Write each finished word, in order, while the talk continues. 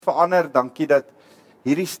verander. Dankie dat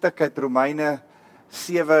hierdie stuk uit Romeine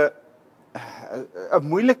 7 'n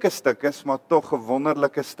moeilike stuk is, maar tog 'n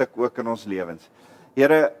wonderlike stuk ook in ons lewens.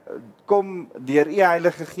 Here, kom deur U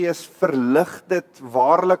Heilige Gees verlig dit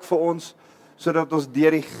waarlik vir ons, sodat ons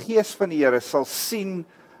deur die Gees van die Here sal sien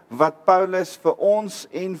wat Paulus vir ons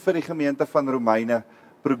en vir die gemeente van Romeine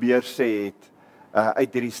probeer sê het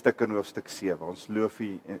uit hierdie stuk in hoofstuk 7. Ons loof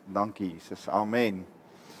U, dankie Jesus. Amen.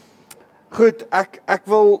 Goed, ek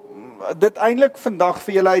wil dit eintlik vandag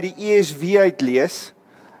vir julle uit die ESV uitlees.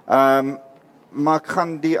 Maar ek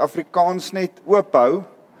gaan die Afrikaans net oophou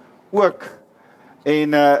ook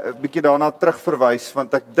en 'n bietjie daarna terugverwys,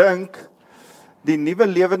 want ek dink die Nuwe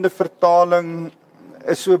Lewende Vertaling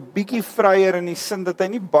is so bietjie vryer in die sin dat hy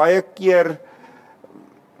nie baie keer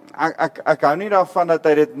ek hou nie daarvan dat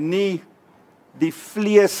hy dit nie die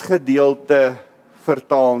vleesgedeelte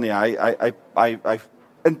vertaal nie. Hy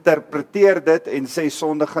interpreteer dit en sê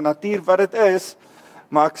sondige natuur wat dit is,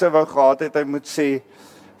 maar ek sou wou gehad het hy moet sê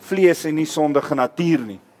vlees en nie sondige natuur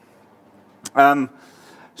nie.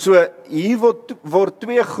 So hier word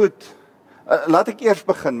twee goed. Laat ek eers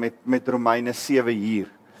begin met Romeine 7 hier.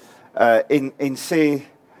 En sê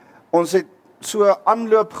ons het so 'n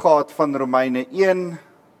aanloop gehad van Romeine 1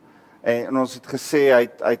 en ons het gesê hy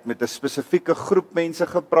het met 'n spesifieke groep mense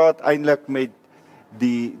gepraat, eintlik met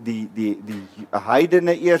die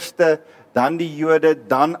heidene eerste, dan die Jode,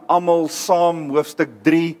 dan almal saam, hoofstuk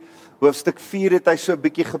 3, hoofstuk 4 het hy so 'n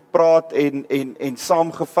bietjie gepraat en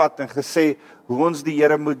saamgevat en gesê hoe ons die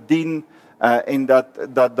Here moet dien en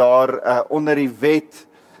dat daar onder die wet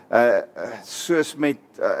soos met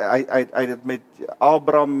hy dit met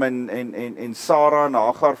Abraham en Sara en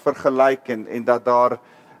Hagar vergelyk en dat daar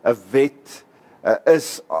 'n wet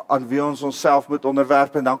is aan wie ons onsself moet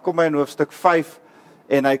onderwerp, en dan kom hy in hoofstuk 5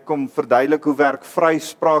 en hy kom verduidelik hoe werk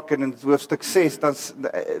vryspraak, en in hoofstuk 6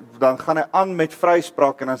 dan gaan hy aan met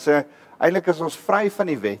vryspraak en dan sê hy eintlik is ons vry van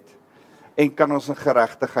die wet en kan ons in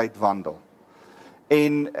geregtigheid wandel.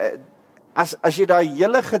 En as jy daai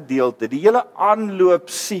hele gedeelte, die hele aanloop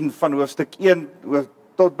sien van hoofstuk 1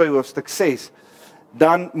 tot by hoofstuk 6,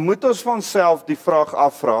 dan moet ons vir onsself die vraag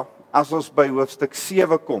afvra as ons by hoofstuk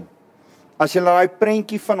 7 kom. As jy daai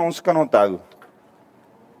prentjie van ons kan onthou.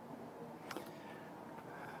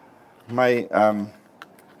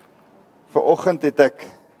 Vanoggend het ek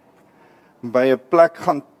by 'n plek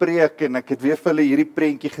gaan preek en ek het weer vir hulle hierdie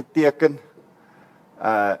prentjie geteken.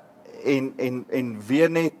 En weer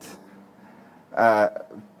net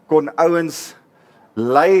kon ouens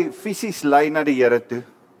fisies lei na die Here toe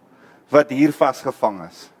wat hier vasgevang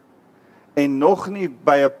is en nog nie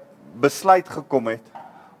by 'n besluit gekom het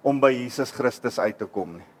om by Jesus Christus uit te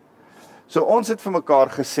kom nie. So ons het vir mekaar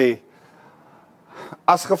gesê,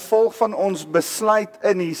 as gevolg van ons besluit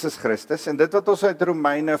in Jesus Christus, en dit wat ons uit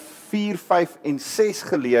Romeine 4, 5 en 6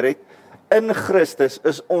 geleer het, in Christus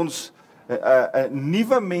is ons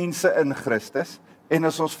nuwe mense in Christus, en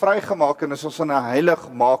is ons vrygemaak en is ons in 'n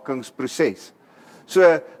heiligmakingsproses.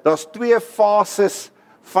 So, daar's twee fases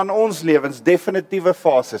van ons lewens, definitiewe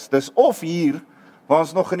fases. Dis of hier, waar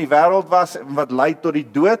ons nog in die wêreld was, wat lei tot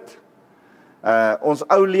die dood, ons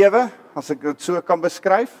ou lewe, as ek dit so kan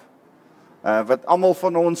beskryf, wat almal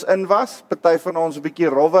van ons in was, party van ons 'n bietjie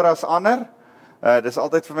rowwer as ander. Dis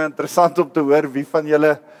altyd vir my interessant om te hoor wie van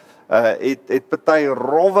julle het party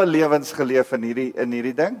rowwe lewens geleef in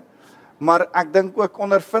hierdie ding. Maar ek dink ook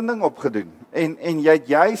ondervinding opgedoen. En jy het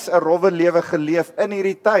juis 'n rowwe lewe geleef in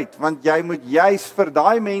hierdie tyd, want jy moet juis vir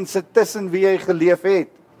daai mense tussen wie jy geleef het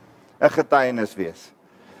 'n getuienis wees.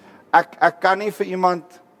 Ek kan nie vir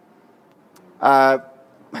iemand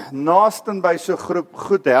naasten by so 'n groep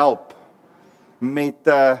goed help met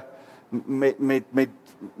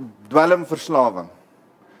dwelmverslawing.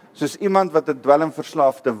 Soos iemand wat 'n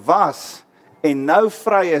dwelmverslaafde was en nou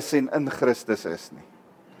vry is en in Christus is nie.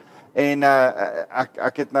 En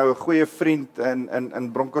ek het nou 'n goeie vriend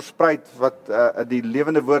in Bronkhorstspruit wat die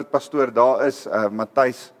Lewende Woord pastoor daar is,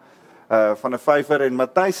 Matthys van 'n Vyver, en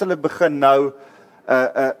Matthys hulle begin nou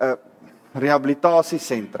 'n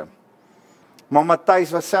rehabilitasiesentrum. Maar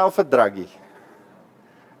Matthys was self 'n druggie.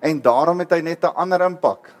 En daarom het hy net 'n ander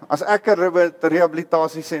impak. As ek 'n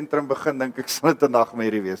rehabilitasiesentrum begin, dink ek sal dit 'n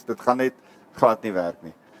nagmerrie wees. Dit gaan net glad nie werk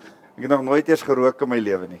nie. Ek het nog nooit eers gerook in my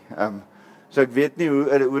lewe nie. So ek weet nie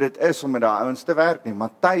hoe dit is om met daai ouens te werk nie.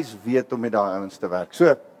 Matthys weet om met daai ouens te werk.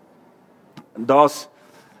 So daar's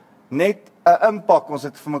net 'n impak. Ons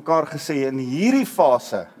het vir mekaar gesê in hierdie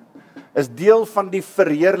fase is deel van die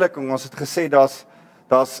verheerliking. Ons het gesê daar's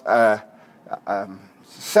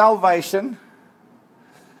salvation,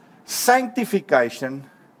 sanctification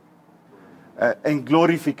en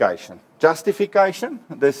glorification. Justification,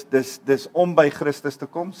 dis om by Christus te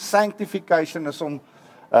kom. Sanctification is om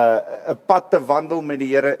 'n pad te wandel met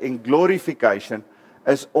die Here, en glorification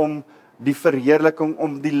is om die verheerliking,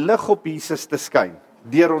 om die lig op Jesus te skyn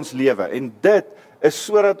deur ons lewe. En dit is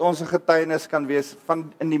sodat ons 'n getuienis kan wees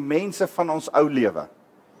van in die mense van ons ou lewe.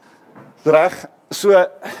 Reg, so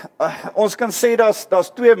ons kan sê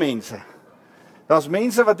daar's twee mense. Daar's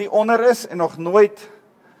mense wat hier onder is en nog nooit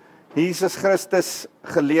Jesus Christus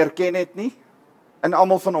geleer ken het nie. En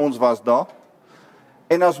almal van ons was daar.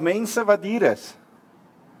 En daar's mense wat hier is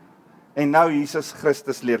en nou Jesus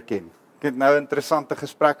Christus leer ken. Ek het nou 'n interessante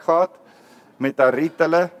gesprek gehad met Arit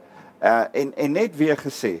hulle en net weer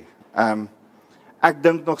gesê, ek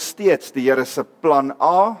dink nog steeds die Here se plan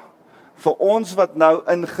A vir ons wat nou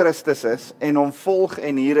in Christus is en hom volg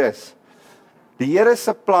en hier is. Die Here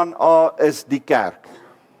se plan A is die kerk.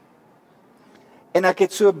 En ek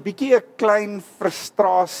het so 'n bietjie 'n klein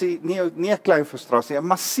frustrasie, nie 'n klein frustrasie, 'n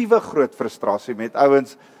massiewe groot frustrasie met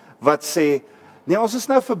ouens wat sê, nee, ons is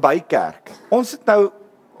nou verby kerk. Ons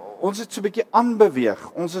het so 'n bietjie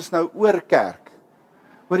aanbeweeg. Ons is nou oor kerk.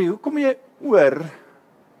 Hoorie, hoe kom jy oor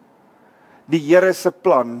die Here se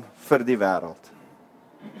plan vir die wêreld?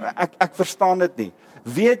 Ek verstaan dit nie.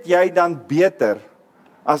 Weet jy dan beter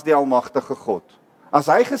as die almagtige God? As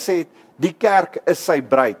hy gesê het, die kerk is sy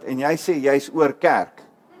bruid, en jy sê, jy's oor kerk.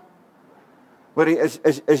 Hoorie,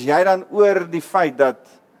 is jy dan oor die feit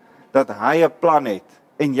dat hy 'n plan het,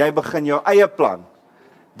 en jy begin jou eie plan?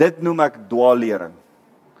 Dit noem ek dwaallering.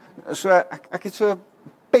 So, ek het so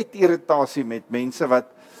pet irritasie met mense wat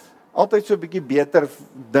altyd so 'n bietjie beter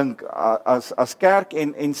dink as kerk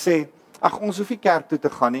en sê, ag, ons hoef nie kerk toe te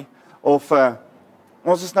gaan nie, of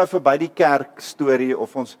ons is nou verby die kerk storie,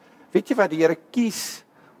 of ons, weet jy wat, die Here kies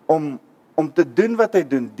om te doen wat hy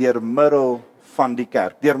doen deur middel van die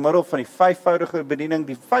kerk, deur middel van die vyfvoudige bediening.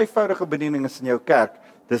 Die vyfvoudige bediening is in jou kerk,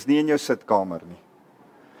 dis nie in jou sitkamer nie.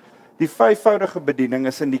 Die vyfvoudige bediening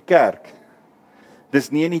is in die kerk, dis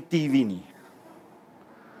nie in die TV nie.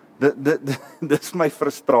 Dis my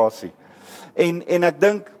frustrasie. En ek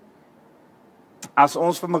dink, as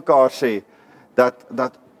ons vir mekaar sê,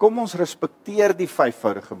 dat kom ons respekteer die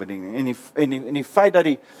vyfvoudige bediening, en die feit dat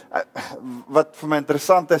wat vir my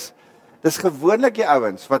interessant is, dis gewoonlik die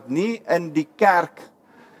ouens, wat nie in die kerk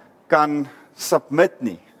kan submit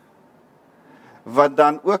nie, wat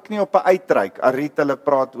dan ook nie op 'n uitreik, Arit hulle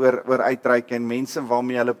praat oor uitreik, en mense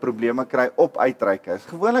waarmee hulle probleme kry op uitreik is,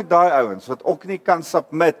 gewoonlik daai ouens, wat ook nie kan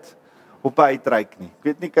submit op 'n uitreik nie. Ek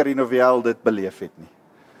weet nie, Karine, of jy al dit beleef het nie.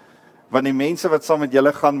 Want die mense wat saam met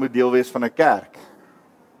julle gaan, moet deel wees van 'n kerk.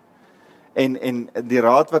 En die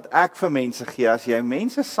raad wat ek vir mense gee, as jy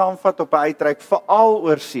mense saamvat op 'n uitreik, veral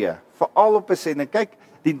oor see, veral op 'n sending, kyk,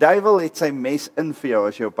 die duiwel het sy mes in vir jou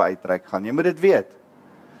as jy op 'n uitreik gaan, jy moet dit weet.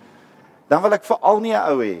 Dan wil ek veral nie 'n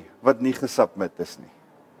ou hê wat nie gesubmit is nie.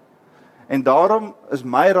 En daarom is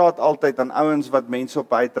my raad altyd aan ouens wat mense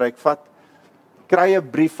op 'n uitreik vat, kry 'n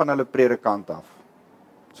brief van hulle predikant af,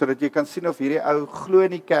 sodat jy kan sien of hierdie ou glo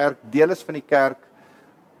in die kerk, deel is van die kerk,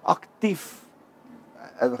 aktief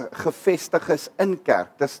gevestig is in kerk.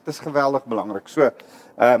 Dis geweldig belangrik. So,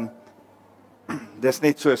 dis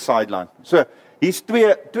net so 'n sideline. So, hier's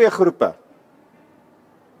twee groepe.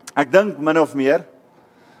 Ek dink min of meer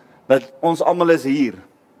dat ons almal is hier.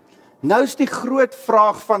 Nou is die groot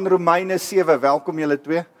vraag van Romeine 7, welkom julle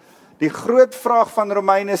twee. Die groot vraag van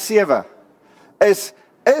Romeine 7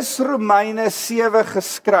 is Romeine 7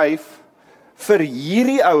 geskryf vir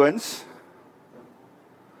hierdie ouens,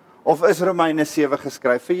 of is Romeine 7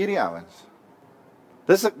 geskryf vir hierdie ouens?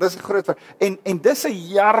 Dis 'n groot vraag. En dis 'n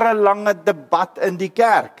jarelange debat in die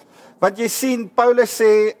kerk. Want jy sien, Paulus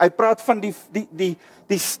sê, hy praat van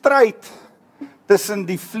die stryd tussen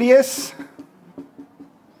die vlees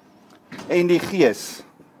en die gees.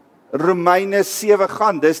 Romeine 7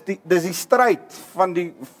 gaan, dis die stryd van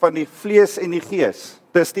die vlees en die gees.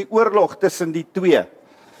 Dis die oorlog tussen die twee.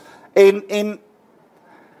 En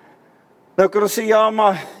nou kan ons sê, ja,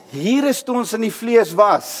 maar hier is toe ons in die vlees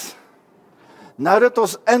was. Nou dat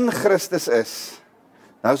ons in Christus is,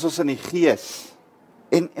 nou is ons in die gees.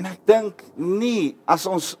 En ek dink nie, as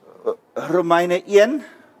ons Romeine 1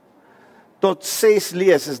 tot 6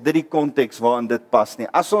 lees, is dit die konteks waarin dit pas nie.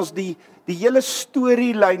 As ons die hele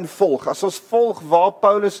storielyn volg, as ons volg waar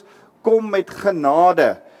Paulus kom met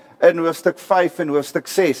genade in hoofstuk 5 en hoofstuk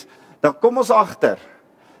 6, dan kom ons agter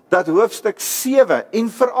dat hoofstuk 7 en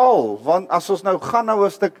veral, want as ons nou gaan na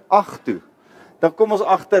hoofstuk 8 toe, dan kom ons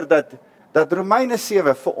agter dat Romeine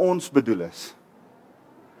 7 vir ons bedoel is.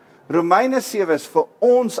 Romeine 7 is vir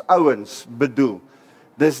ons ouens bedoel.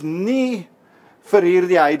 Dis nie vir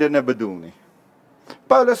hierdie heidene bedoel nie.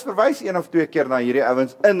 Paulus verwys 1 of 2 keer na hierdie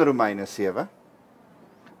ouens in Romeine 7.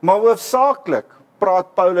 Maar hoofsaaklik praat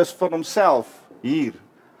Paulus van homself hier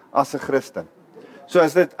as 'n Christen. So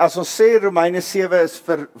as ons sê Romeine 7 is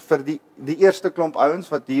vir die eerste klomp ouens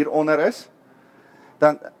wat hieronder is,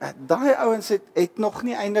 dan daai ouens het nog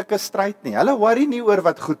nie eintlik 'n stryd nie. Hulle worry nie oor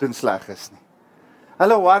wat goed en sleg is nie.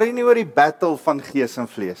 Hulle worry nie oor die battle van gees en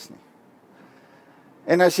vlees nie.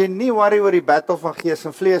 En as jy nie worry oor die battle van gees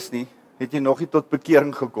en vlees nie, het jy nog nie tot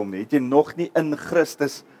bekering gekom nie. Het jy nog nie in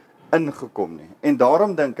Christus ingekom nie. En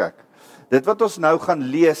daarom dink ek, dit wat ons nou gaan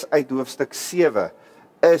lees uit hoofstuk 7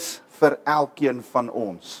 is vir elkeen van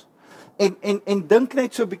ons. En dink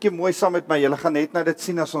net so 'n bietjie mooi saam met my. Julle gaan net nou dit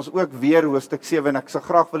sien as ons ook weer hoofstuk 7 en ek sal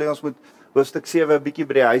graag wil hê ons moet hoofstuk 7 'n bietjie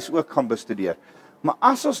by die huis ook gaan bestudeer. Maar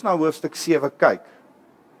as ons na hoofstuk 7 kyk,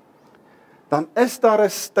 dan is daar 'n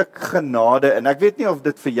stuk genade en ek weet nie of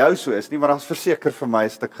dit vir jou so is nie, maar daar's verseker vir my 'n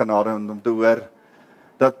stuk genade om te hoor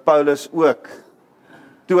dat Paulus ook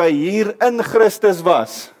toe hy hier in Christus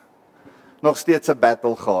was, nog steeds 'n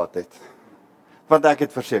battle gehad het. Want ek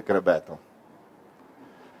het verseker 'n battle.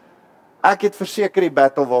 Ek het verseker die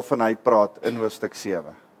battle waarvan hy praat in hoofstuk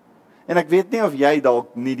 7. En ek weet nie of jy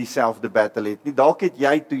dalk nie dieselfde battle het nie. Dalk het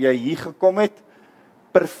jy toe jy hier gekom het,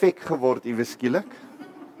 perfek geword iewes skielik.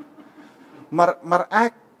 Maar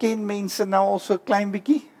ek ken mense nou al so klein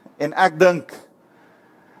bietjie en ek dink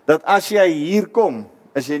dat as jy hier kom,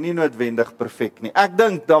 is jy nie noodwendig perfek nie. Ek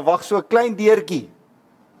dink daar wag so 'n klein deurtjie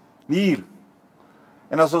hier.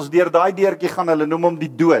 En as ons deur daai deurtjie gaan, hulle noem hom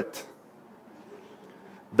die dood,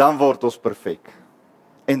 dan word ons perfek.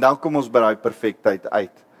 En dan kom ons by daai perfektheid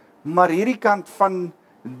uit. Maar hierdie kant van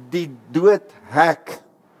die doodhek,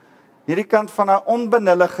 hierdie kant van 'n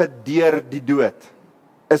onbenullige deur die dood,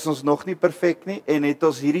 is ons nog nie perfek nie en het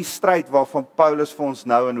ons hierdie stryd waarvan Paulus vir ons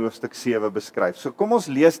nou in hoofstuk 7 beskryf. So kom ons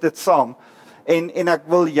lees dit saam en ek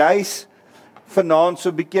wil juis vanaand so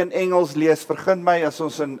 'n bietjie in Engels lees. Vergun my as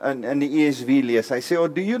ons in die ESV lees. Hy sê, "Oh,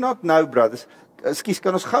 do you not know, brothers?" Ekskuus,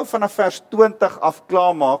 kan ons gou vanaf vers 20 af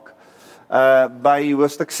klaarmaak by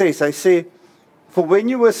hoofstuk 6. Hy sê, "For when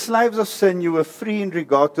you were slaves of sin, you were free in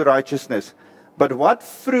regard to righteousness. But what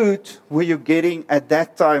fruit were you getting at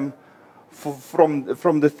that time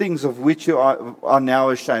from the things of which you are now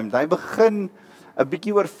ashamed?" Hy begin 'n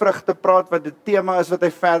bietjie oor vrugte praat wat 'n tema is wat hy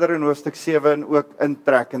verder in hoofstuk 7 ook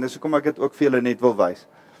intrek en dis hoekom ek dit ook vir julle net wil wys.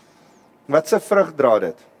 Wat se vrug dra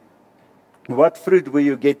dit? What fruit were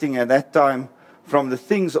you getting at that time from the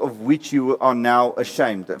things of which you are now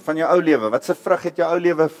ashamed? Van jou ou lewe, wat se vrug het jou ou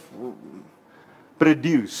lewe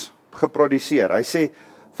geproduseer? Hy sê,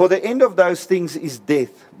 "For the end of those things is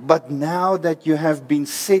death, but now that you have been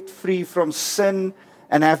set free from sin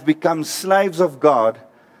and have become slaves of God,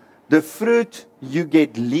 the fruit you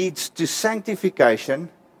get leads to sanctification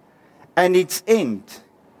and its end,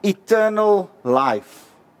 eternal life.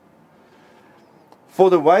 For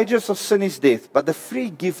the wages of sin is death, but the free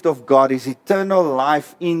gift of God is eternal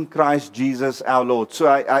life in Christ Jesus our Lord." So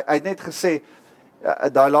hy het net gesê,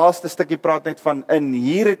 daai laaste stukkie praat net van in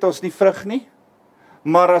hier het ons nie vrug nie,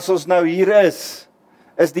 maar as ons nou hier is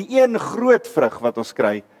die een groot vrug wat ons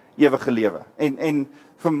kry, ewige lewe. En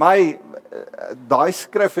vir my, daai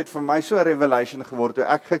skrif het vir my so 'n revelation geword, toe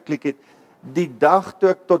ek geklik het, die dag toe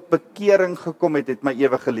ek tot bekering gekom het my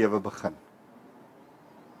ewige lewe begin.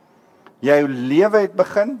 Jou lewe het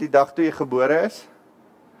begin, die dag toe jy gebore is,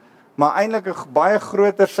 maar eintlik 'n baie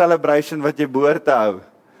groter celebration wat jy behoort te hou,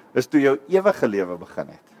 is toe jou ewige lewe begin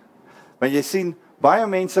het. Want jy sien, baie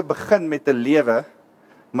mense begin met 'n lewe,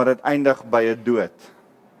 maar dit eindig by 'n dood.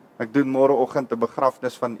 Ek doen môreoggend 'n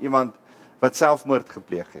begrafnis van iemand wat selfmoord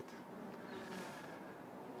gepleeg het.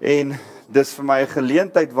 En dis vir my 'n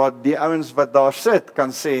geleentheid waar die ouens wat daar sit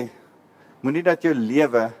kan sê, moenie dat jou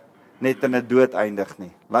lewe net in 'n dood eindig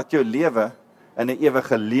nie. Laat jou lewe in 'n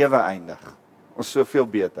ewige lewe eindig. Ons soveel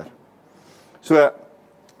beter. So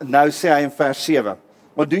nou sê hy in vers 7,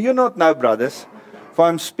 "Well, do you not know, brothers, for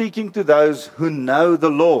I'm speaking to those who know the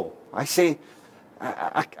law." Hy sê,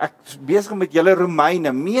 ek besig met julle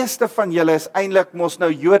Romeine, meeste van julle is eintlik mos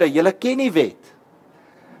nou Jode, julle ken die wet.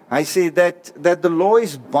 Hy sê that the law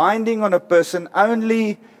is binding on a person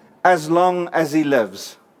only as long as he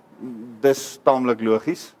lives. Dis taamlik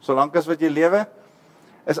logies. Solank as wat jy lewe,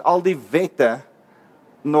 is al die wette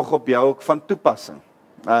nog op jou ook van toepassing.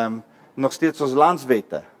 Nog steeds ons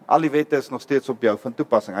landswette. Al die wette is nog steeds op jou van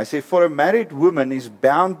toepassing. Hy sê, "For a married woman is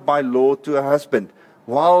bound by law to her husband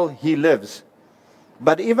while he lives.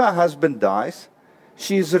 But if her husband dies,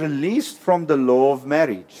 she is released from the law of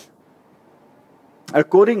marriage.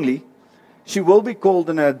 Accordingly, she will be called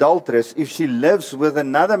an adulteress if she lives with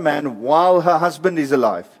another man while her husband is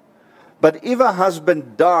alive. But if a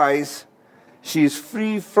husband dies, she is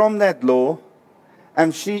free from that law,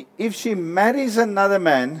 and if she marries another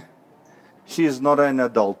man, she is not an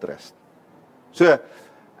adulteress. So,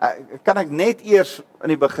 kan ek net eers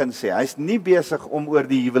in die begin sê, hy's nie besig om oor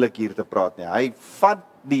die huwelik hier te praat nie. Hy vat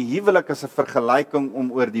die huwelik as 'n vergelyking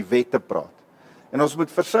om oor die wet te praat. En ons moet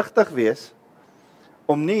versigtig wees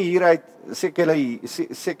om nie hieruit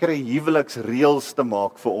sekere huweliksreëls te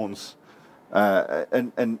maak vir ons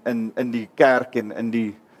in die kerk en in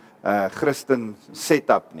die Christen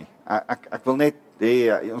setup nie. Ek wil net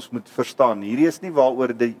hê ons moet verstaan, hierdie is nie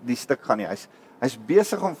waaroor die stuk gaan nie. Hy's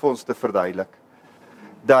besig om vir ons te verduidelik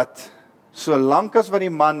dat solank as wat die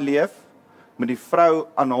man leef, moet die vrou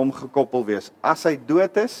aan hom gekoppel wees. As hy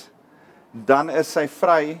dood is, dan is sy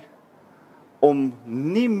vry om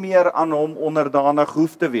nie meer aan hom onderdanig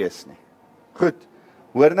hoef te wees nie. Goed,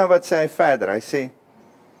 hoor nou wat sê hy verder. Hy sê,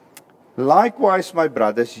 likewise, my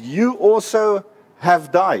brothers, you also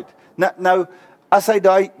have died. Nou as hy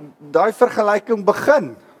daai vergelyking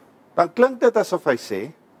begin, dan klink dit asof hy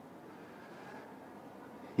sê,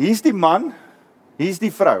 hier's die man, hier's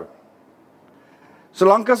die vrou.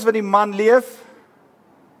 Solank as wat die man leef,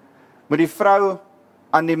 moet die vrou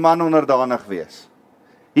aan die man onderdanig wees.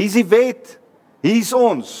 Hier's die wet, hier's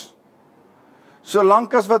ons.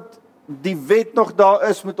 Solank as wat die wet nog daar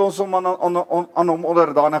is, moet ons aan hom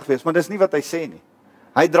onderdanig wees. Maar dis nie wat hy sê nie.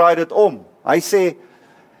 Hy draai dit om. Hy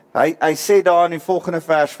sê daar in die volgende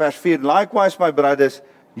vers 4, likewise my brothers,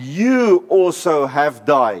 you also have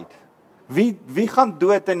died. Wie gaan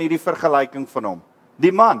dood in hierdie vergelyking van hom?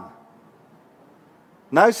 Die man.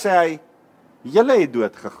 Nou sê hy, julle het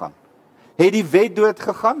dood gegaan. Het die wet dood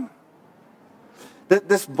gegaan?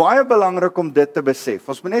 Dit is baie belangrik om dit te besef.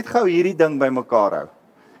 Ons moet net gou hierdie ding bymekaar hou.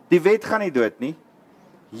 Die wet gaan nie dood nie.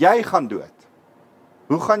 Jy gaan dood.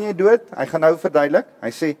 Hoe gaan jy dood? Hy gaan nou verduidelik.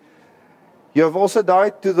 Hy sê, you have also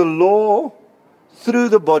died to the law through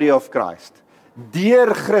the body of Christ.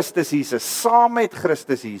 Deur Christus Jesus, saam met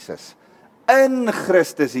Christus Jesus. In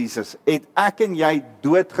Christus Jesus het ek en jy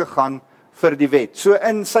dood gegaan vir die wet. So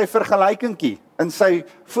in sy vergelykingkie, in sy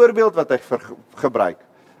voorbeeld wat hy gebruik,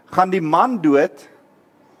 gaan die man dood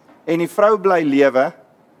en die vrou bly lewe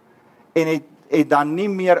en het dan nie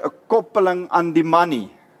meer 'n koppeling aan die man nie.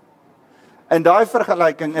 In daai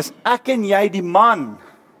vergelyking is ek en jy die man.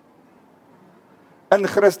 In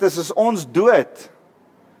Christus is ons dood,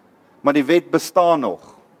 maar die wet bestaan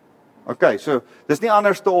nog. Okay, so dis nie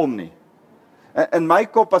anders te om nie. In my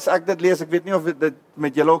kop as ek dit lees, ek weet nie of dit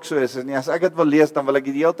met julle ook so is nie. As ek dit wil lees, dan wil ek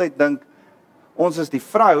die hele tyd dink, ons is die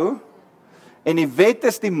vrou en die wet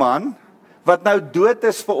is die man wat nou dood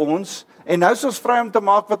is vir ons en nou is ons vry om te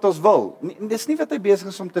maak wat ons wil. Dis nie wat hy besig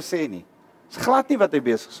is om te sê nie. Dis glad nie wat hy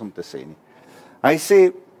besig is om te sê nie. Hy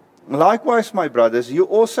sê, likewise my brothers, you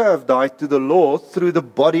also have died to the law through the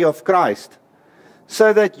body of Christ,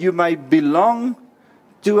 so that you may belong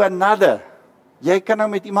to another. Jy kan nou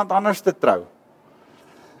met iemand anders te trou.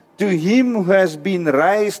 To him who has been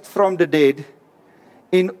raised from the dead,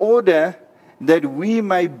 in order that we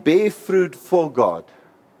may bear fruit for God.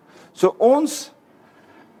 So ons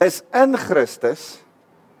is in Christus,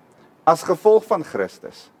 as gevolg van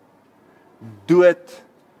Christus, dood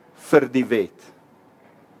vir die wet.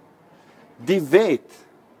 Die wet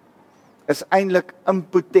is eintlik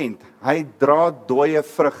impotent. Hy dra dooie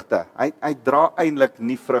vrugte. Hy dra eintlik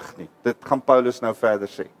nie vrug nie. Dit gaan Paulus nou verder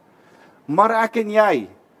sê. Maar ek en jy,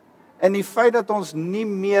 in die feit dat ons nie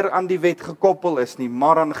meer aan die wet gekoppel is nie,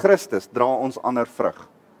 maar aan Christus, dra ons ander vrug.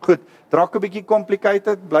 Goed, draak 'n bietjie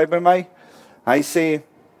complicated, bly by my. Hy sê,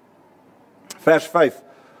 vers 5,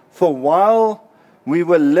 for while we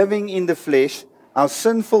were living in the flesh, our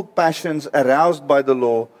sinful passions aroused by the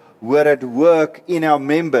law were at work in our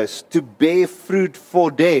members to bear fruit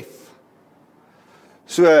for death.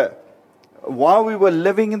 So, while we were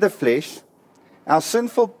living in the flesh, our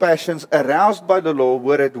sinful passions aroused by the law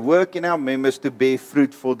were at work in our members to bear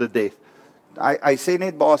fruit for the death. Hy sê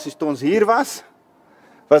net basies, toe ons hier was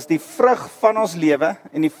die vrug van ons lewe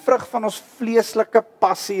en die vrug van ons vleeslike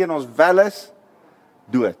passie en ons welles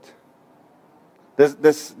dood.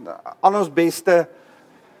 Dis al ons beste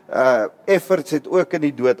efforts het ook in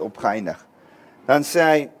die dood opgeëindig. Dan sê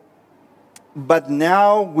hy, but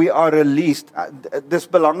now we are released. Dis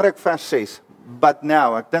belangrik vers 6. But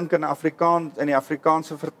now, ek dink in die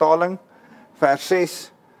Afrikaanse vertaling, vers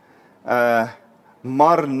 6,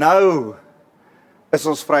 maar nou is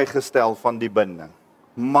ons vrygestel van die binding.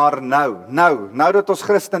 Maar nou dat ons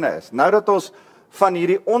Christene is, nou dat ons van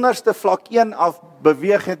hierdie onderste vlak 1 af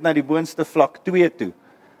beweeg het na die boonste vlak 2 toe,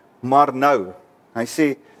 maar nou, hy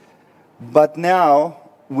sê, but now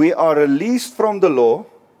we are released from the law,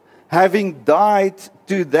 having died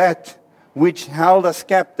to that which held us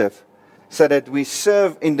captive, so that we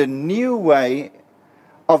serve in the new way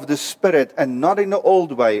of the Spirit and not in the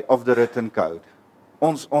old way of the written code.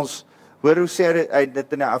 Ons hoor hoe sê hy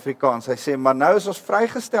dit in die Afrikaans, hy sê, maar nou is ons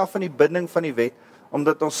vrygestel van die binding van die wet,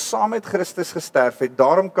 omdat ons saam met Christus gesterf het,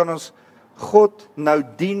 daarom kan ons God nou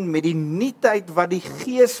dien met die nuutheid wat die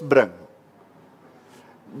Gees bring.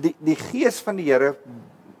 Die Gees van die Here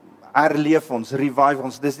herleef ons, revive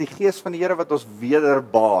ons, dis die Gees van die Here wat ons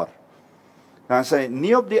wederbaar. Dan sê hy,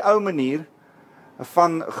 nie op die ou manier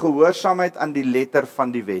van gehoorsaamheid aan die letter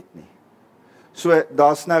van die wet nie. So,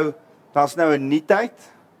 daar's nou 'n nuutheid,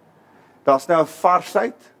 daar's nou 'n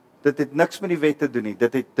varsheid, dit het niks met die wet te doen nie,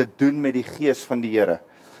 dit het te doen met die Gees van die Here.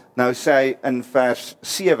 Nou sê hy in vers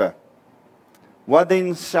 7, what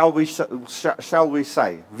then shall we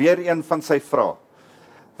say? Weer een van sy vrae.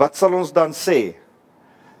 Wat sal ons dan sê?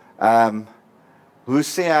 Hoe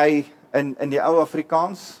sê hy in die ou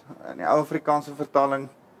Afrikaans? In die ou Afrikaanse vertaling,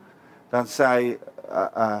 dan sê hy,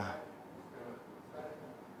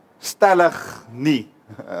 stellig nie.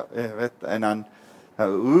 Weet, en dan,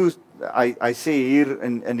 hoe, hy sê hier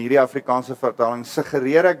in hierdie Afrikaanse vertaling,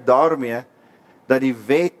 suggereer ek daarmee, dat die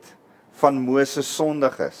wet van Moses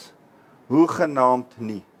sondig is. Hoegenaamd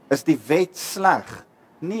nie. Is die wet sleg?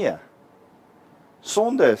 Nee.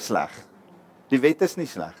 Sonde is sleg. Die wet is nie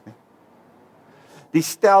sleg nie. Die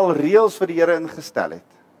stel reëls vir die Here ingestel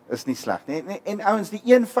het, is nie sleg nie. En ouens, die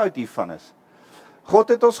eenvoud hiervan is, God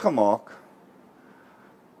het ons gemaak,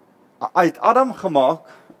 uit Adam gemaak,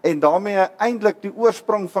 en daarmee eintlik die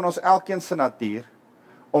oorsprong van ons elkeen se natuur,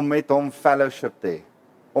 om met hom fellowship te hê,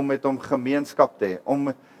 om met hom gemeenskap te hê,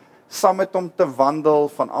 om saam met hom te wandel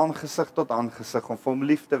van aangesig tot aangesig, om vir hom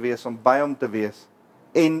lief te wees, om by hom te wees.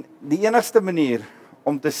 En die enigste manier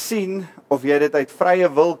om te sien of jy dit uit vrye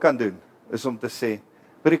wil kan doen, is om te sê,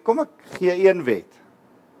 kom ek gee een wet,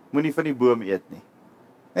 moenie van die boom eet nie.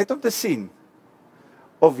 Net om te sien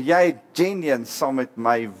of jy genuine saam met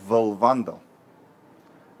my wil wandel.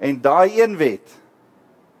 En daai een wet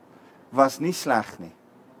was nie sleg nie.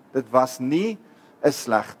 Dit was nie 'n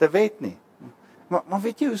slegte wet nie. Maar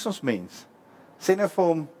weet jy hoe is ons mens? Sê nou vir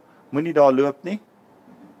hom, moenie daar loop nie.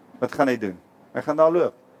 Wat gaan hy doen? Hy gaan daar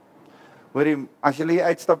loop. Hoorie, as jy hier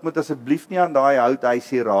uitstap, moet asseblief nie aan daai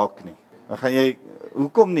houthuisie raak nie. Dan gaan jy,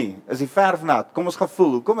 hoekom nie? Is die verf nat? Kom ons gaan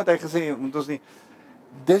voel. Hoekom het hy gesê, moet ons nie?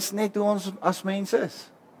 Dis net hoe ons as mense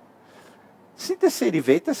is. Dis nie te sê die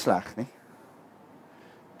wet is sleg nie.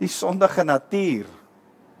 Die sondige natuur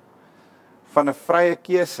van 'n vrye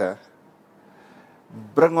keuse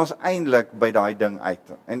bring ons eintlik by daai ding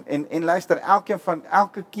uit. En luister,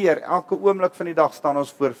 elke keer, elke oomblik van die dag staan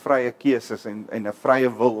ons voor vrye keuses en 'n vrye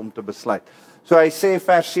wil om te besluit. So hy sê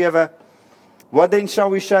vers 7, what then shall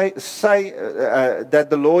we say that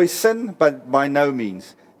the law is sin? But by no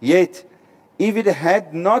means. Yet, if it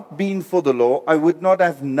had not been for the law, I would not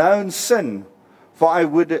have known sin, for I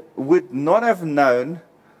would not have known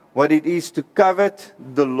what it is to covet.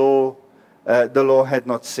 The law had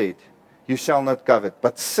not said, you shall not covet.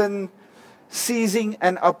 But sin, seizing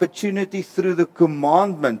an opportunity through the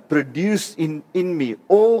commandment, produced in me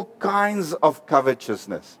all kinds of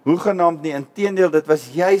covetousness. Hoegenaamd nie, inteendeel, dit was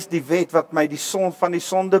juist die wet wat my van die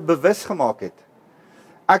sonde bewus gemaak het.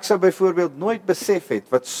 Ek sou byvoorbeeld nooit besef het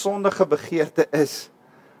wat sondige begeerte is,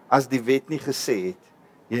 as die wet nie gesê het,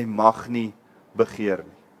 jy mag nie begeer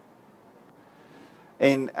nie.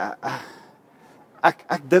 En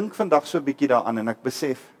ek dink vandag so 'n bietjie daaraan en ek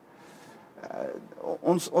besef,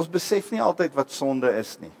 ons besef nie altyd wat sonde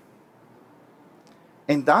is nie.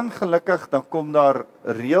 En dan gelukkig, dan kom daar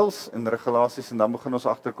reëls en regulasies en dan begin ons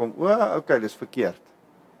agterkom, okay, dis verkeerd.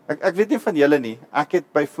 Ek weet nie van julle nie, ek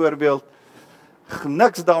het byvoorbeeld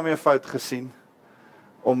niks daarmee fout gesien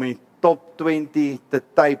om die top 20 te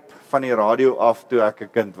type van die radio af toe ek 'n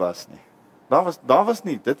kind was nie. Daar was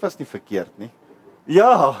nie, dit was nie verkeerd nie.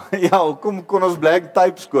 Ja, kom kon ons blank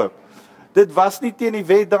types koop. Dit was nie teen die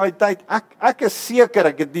wet daai tyd. Ek is seker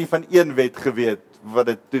ek het nie van een wet geweet wat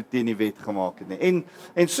dit toe teen die wet gemaak het nie.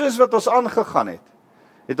 En soos wat ons aangegaan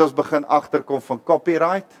het ons begin agterkom van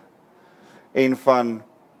copyright en van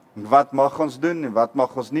wat mag ons doen en wat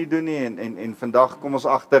mag ons nie doen nie en vandag kom ons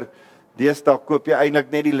agter, deesdae koop jy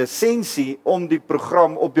eintlik net die lisensie om die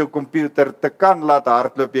program op jou komputer te kan laat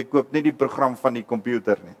hardloop. Jy koop nie die program van die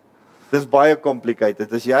komputer nie. Dis baie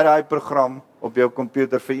complicated. As jy daai program op jou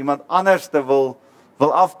komputer vir iemand anders te wil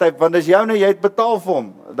aftyp, want dis joune, jy het betaal vir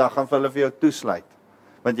hom, dan gaan hulle vir jou toesluit.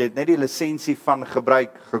 Want jy het net die lisensie van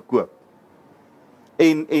gebruik gekoop.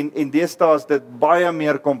 En deesdae is dit baie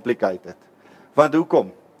meer complicated. Want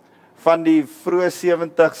hoekom? Van die vroeë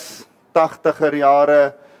 70s, 80er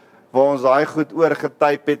jare waar ons daai goed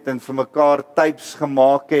oorgetyp het en vir mekaar tapes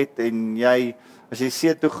gemaak het en as jy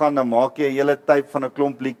see toe gaan, dan maak jy 'n hele tape van 'n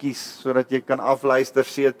klomp liedjies sodat jy kan afluister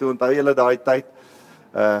see toe. Onthou julle daai tyd?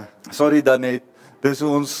 Sorry dan net.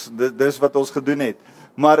 Dis wat ons gedoen het.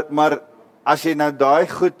 Maar as jy nou daai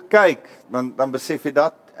goed kyk, dan besef jy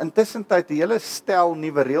dat intussen tyd 'n hele stel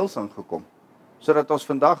nuwe reëls ingekom, sodat ons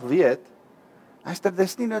vandag weet,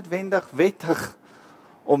 dis nie noodwendig wettig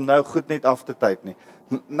om nou goed net af te typ nie.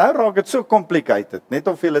 Nou raak dit so complicated, net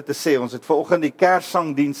om vir julle te sê, ons het vanoggend die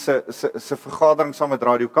Kerssangdiens se vergadering saam met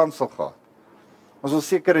Radio Kansel gehad. Ons wil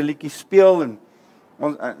sekere liedjies speel en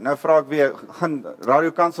nou vra ek weer,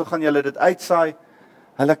 Radio Kansel, gaan julle dit uitsaai?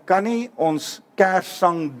 Hulle kan nie ons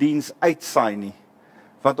Kerssangdiens uitsaai nie,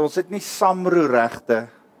 want ons het nie samroeregte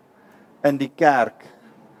in die kerk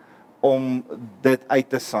om dit uit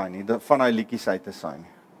te saai nie, van die liedjies uit te saai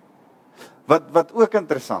nie. Wat ook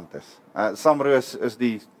interessant is, samroe is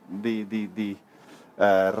die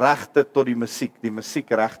regte tot die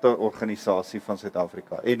musiekregte organisasie van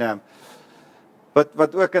Suid-Afrika. En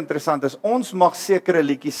wat ook interessant is, ons mag sekere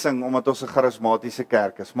liedjies sing omdat ons 'n charismatiese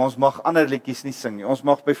kerk is, maar ons mag ander liedjies nie sing nie. Ons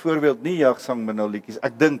mag byvoorbeeld nie jeugsangbindel liedjies.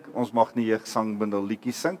 Ek dink ons mag nie jeugsangbindel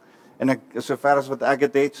liedjies sing. En sover as wat ek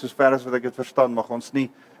dit het, sover as wat ek dit verstaan, mag ons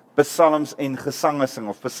nie psalms en gesange sing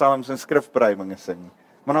of psalms en skrifberuiminge sing nie.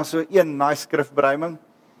 Maar dan so een nice skrifberuiming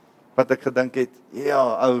wat ek gedink het,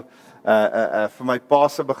 vir my pa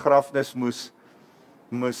se begrafnis moes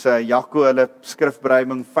Jaco hulle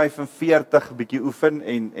skrifberuiming 45 bietjie oefen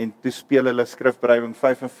en toe speel hulle skrifberuiming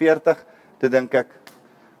 45. Toe dink ek,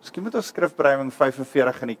 miskien moet ons skrifberuiming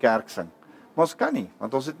 45 in die kerk sing. Maar ons kan nie,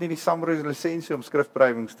 want ons het nie die samroe lisensie om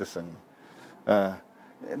skrifberuimings te sing.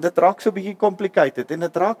 Dit raak so bietjie complicated en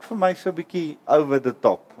dit raak vir my so bietjie over the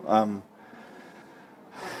top.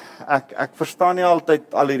 Ek verstaan nie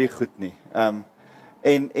altyd al hierdie goed nie.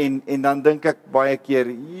 En dan dink ek baie keer,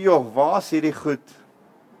 waar is hierdie goed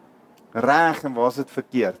reg en waar is dit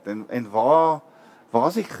verkeerd? En waar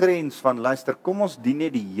is die grens van, luister, kom ons dien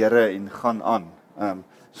net die Here en gaan aan.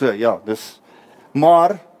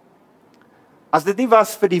 Maar as dit nie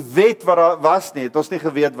was vir die wet wat daar was nie, het ons nie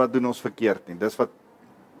geweet wat doen ons verkeerd nie. Dis wat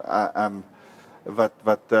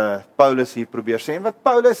Paulus hier probeer sê. En wat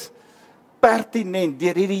Paulus pertinent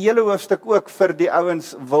deur hierdie hele hoofstuk ook vir die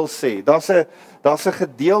ouens wil sê. Daar's 'n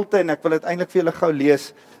gedeelte en ek wil dit eintlik vir julle gou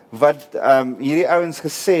lees wat hierdie ouens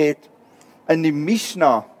gesê het in die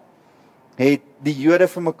Mishnah. Het die Jode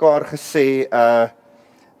vir mekaar gesê,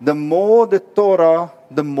 the more the Torah,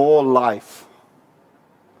 the more life.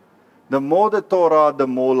 The more the Torah, the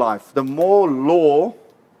more life. The more law,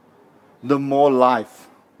 the more life.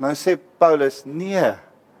 Nou sê Paulus, nee,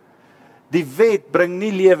 die wet bring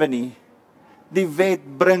nie lewe nie, die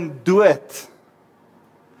wet bring dood.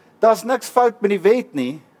 Daar's niks fout met die wet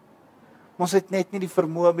nie, ons het net nie die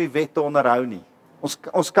vermoë om die wet te onderhou nie.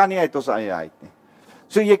 Ons kan nie uit ons eie uit nie.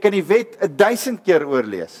 So jy kan die wet 1000 keer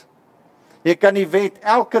oorlees. Jy kan die wet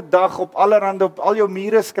elke dag op allerhande op al jou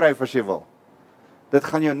mure skryf as jy wil. Dit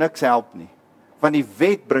gaan jou niks help nie, want die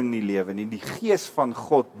wet bring nie lewe nie, die Gees van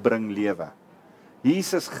God bring lewe.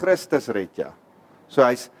 Jesus Christus red jou. So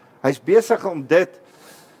hy's besig om dit,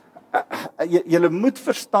 julle moet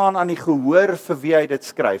verstaan aan die gehoor vir wie hy dit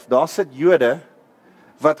skryf. Daar sit Jode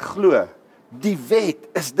wat glo, die wet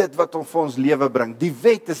is dit wat vir ons lewe bring, die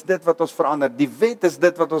wet is dit wat ons verander, die wet is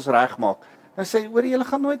dit wat ons regmaak. Nou sê hy, hoor, julle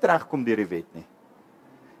gaan nooit regkom deur die wet nie.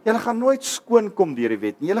 Julle gaan nooit skoon kom deur die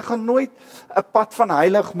wet nie. Julle gaan nooit 'n pad van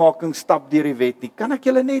heiligmaking stap deur die wet nie. Kan ek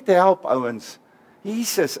julle net help, ouens?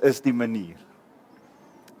 Jesus is die manier.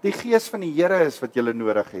 Die Gees van die Here is wat julle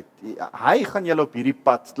nodig het. Hy gaan julle op hierdie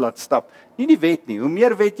pad laat stap. Nie die wet nie. Hoe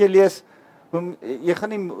meer wet jy lees, jy gaan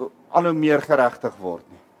nie al hoe meer geregtig word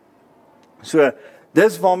nie. So,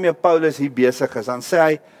 dis waarmee Paulus hier besig is. Dan sê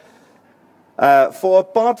hy, for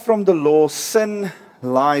apart from the law, sin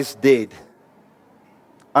lies dead.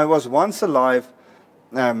 I was once alive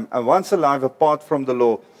apart from the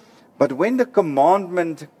law. But when the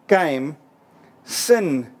commandment came,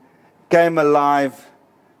 sin came alive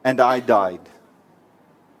and I died.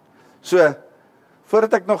 So,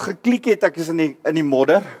 voordat ek nog geklik het, ek is in die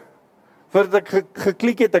modder. Voordat ek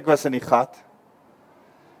geklik het, ek was in die gat.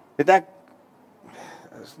 Het ek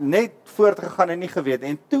net voortgegaan en nie geweet.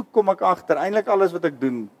 En toe kom ek agter, eintlik alles wat ek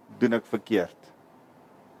doen ek verkeerd.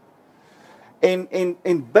 En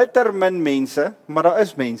bitter min mense, maar daar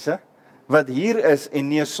is mense, wat hier is en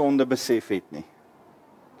nie 'n sonde besef het nie.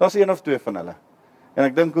 Daar's een of twee van hulle. En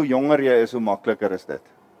ek dink hoe jonger jy is, hoe makliker is dit.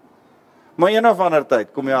 Maar een of ander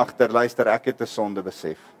tyd kom jy agter, luister, ek het 'n sonde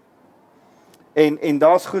besef. En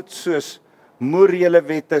daar's goed soos morele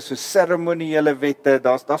wette, so seremoniele wette,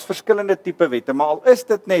 daar's verskillende tipe wette, maar al is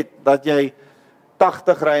dit net dat jy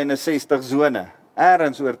 80 ry in 'n 60 sone,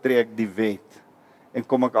 ergens oortree ek die wet, en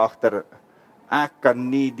kom ek agter, ek kan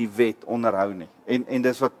nie die wet onderhou nie, en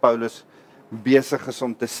dis wat Paulus besig is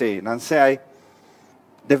om te sê, en dan sê hy,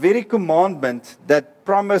 the very commandment that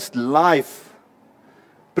promised life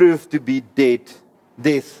proved to be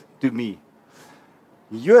death to me.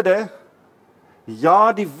 Jode,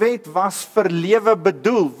 ja, die wet was vir lewe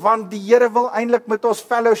bedoel, want die Here wil eintlik met ons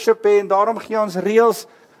fellowship hê, en daarom gee ons reëls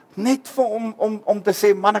net vir om te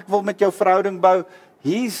sê, man, ek wil met jou verhouding bou.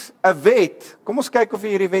 Hier's 'n wet. Kom ons kyk of jy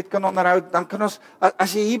hierdie wet kan onderhou. Dan kan ons,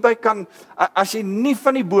 as jy hierby kan, as jy nie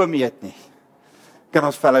van die boom eet nie, kan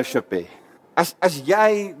ons fellowship hê. As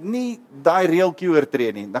jy nie daai reeltjie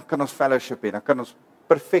oortree nie, dan kan ons fellowship hê. Dan kan ons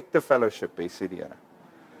perfekte fellowship hê, sê die Here.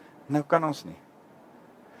 Nou kan ons nie.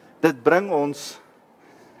 Dit bring ons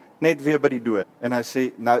net weer by die dood. En hy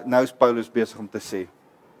sê, nou is Paulus besig om te sê.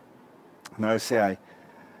 Nou sê hy,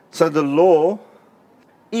 so the law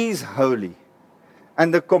is holy,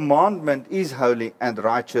 and the commandment is holy and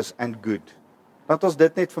righteous and good. Laat ons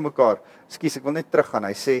dit net vir mekaar. Ekskuus, ek wil net teruggaan.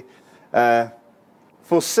 Hy sê,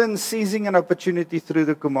 for sin seizing an opportunity through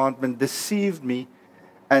the commandment deceived me,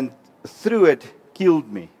 and through it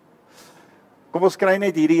killed me. Kom ons kry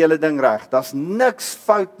net hierdie hele ding reg. Daar's niks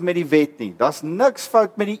fout met die wet nie. Daar's niks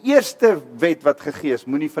fout met die eerste wet wat gegee is,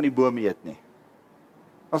 moenie van die boom eet nie.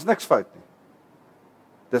 Daar's niks fout nie.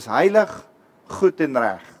 Dis heilig, goed en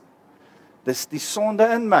reg. Dis die sonde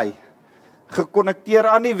in my, gekonnekteer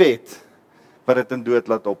aan die wet, wat dit in dood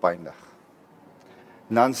laat opeindig.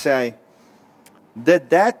 En dan sê hy, did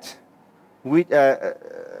that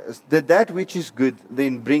which is good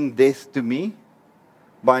then bring death to me?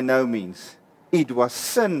 By no means. It was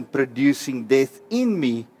sin producing death in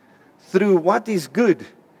me through what is good,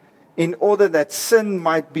 in order that sin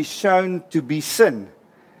might be shown to be sin,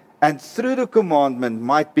 and through the commandment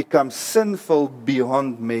might become sinful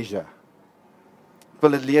beyond measure. Ek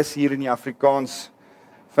wil dit lees hier in die Afrikaans,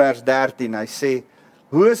 vers 13, hy sê,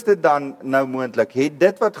 hoe is dit dan nou moontlik? Het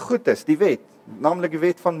dit wat goed is, die wet, naamlik die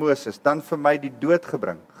wet van Moses, dan vir my die dood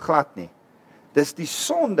gebring? Glad nie. Dis die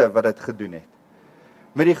sonde wat dit gedoen het.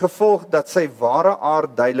 Met die gevolg dat sy ware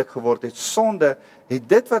aard duidelik geword het. Sonde het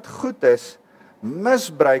dit wat goed is,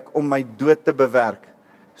 misbruik om my dood te bewerk.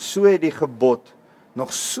 So het die gebod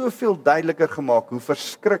nog soveel duideliker gemaak, hoe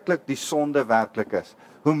verskriklik die sonde werklik is.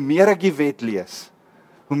 Hoe meer ek die wet lees,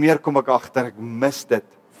 hoe meer kom ek agter, ek mis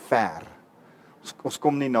dit ver. Ons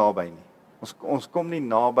kom nie naby nie. Ons kom nie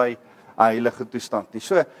naby 'n heilige toestand nie.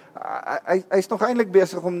 So, hy's nog eintlik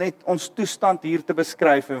besig om net ons toestand hier te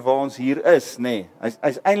beskryf en waar ons hier is, nê.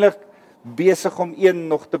 Hy's eintlik besig om een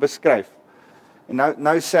nog te beskryf. En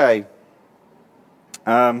nou sê hy,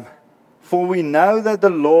 for we know that the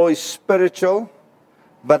law is spiritual,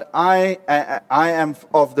 but I am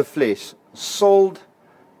of the flesh, sold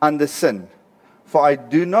under sin. For I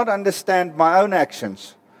do not understand my own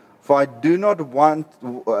actions. For I do not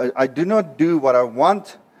do what I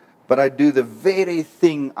want, but I do the very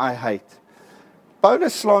thing I hate.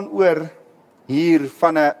 Paulus slaan oor hier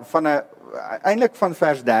eintlik van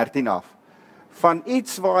vers 13 af, van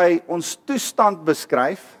iets waar hy ons toestand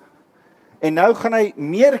beskryf, en nou gaan hy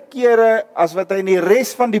meer kere as wat hy in die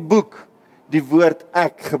res van die boek die woord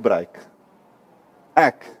ek gebruik.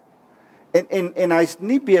 Ek. En hy's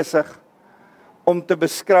nie besig om te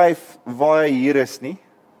beskryf waar hy hier is nie.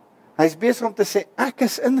 Hy's besig om te sê, ek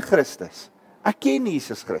is in Christus. Ek ken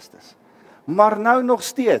Jesus Christus. Maar nou nog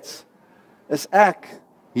steeds is ek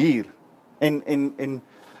hier. En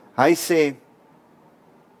hy sê,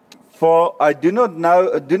 for I do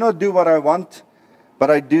not do what I want, but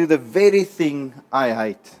I do the very thing I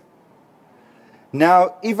hate.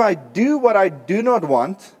 Now, if I do what I do not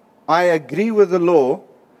want, I agree with the law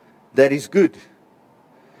that is good.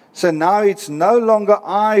 So now it's no longer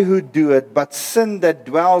I who do it, but sin that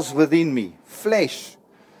dwells within me, flesh.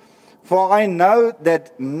 For I know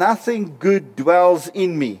that nothing good dwells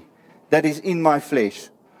in me, that is in my flesh.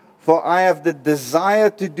 For I have the desire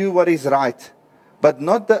to do what is right, but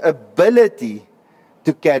not the ability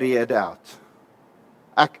to carry it out.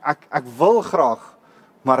 Ek wil graag,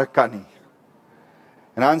 maar ek kan nie.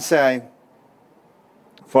 En dan sê hy,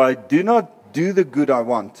 for I do not do the good I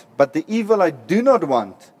want, but the evil I do not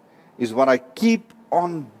want is what I keep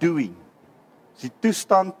on doing. Dis die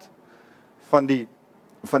toestand van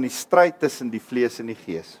die stryd tussen die vlees en die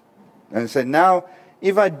gees. En hy sê, now,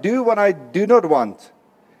 if I do what I do not want,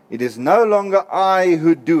 it is no longer I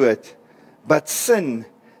who do it, but sin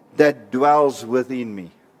that dwells within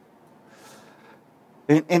me.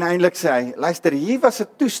 En eintlik sê hy, luister, hier was 'n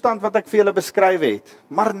toestand wat ek vir julle beskryf het,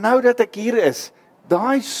 maar nou dat ek hier is,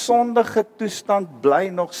 daai sondige toestand bly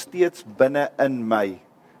nog steeds binne in my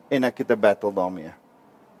en ek het 'n battle daarmee.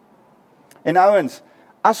 En ouens,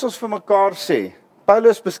 as ons vir mekaar sê,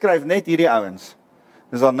 Paulus beskryf net hierdie ouens,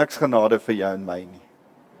 is daar niks genade vir jou en my nie.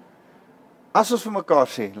 As ons vir mekaar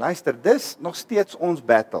sê, luister, dis nog steeds ons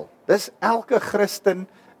battle. Dis elke Christen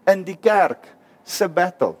in die kerk se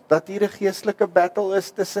battle, dat hier 'n geestelike battle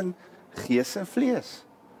is tussen gees en vlees.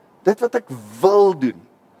 Dit wat ek wil doen,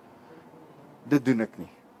 dit doen ek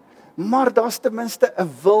nie. Maar daar's ten minste 'n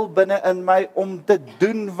wil binne in my om te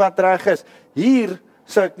doen wat reg is. Hier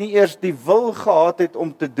sou ek nie eers die wil gehad het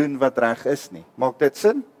om te doen wat reg is nie. Maak dit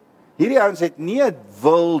sin? Hierdie ouens het nie 'n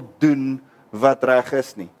wil doen wat reg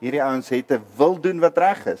is nie. Hierdie ouens het 'n wil doen wat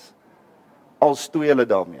reg is. Al stoei hulle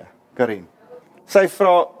daarmee. Karin. Sy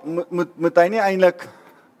vra, moet hy nie eintlik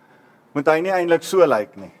so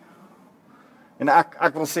lyk nie. En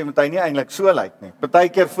ek wil sê, moet hy nie eintlik so lyk nie.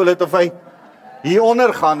 Partykeer voel dit of hy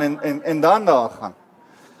hieronder gaan en dan daar gaan.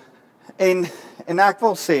 En ek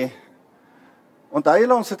wil sê, onthou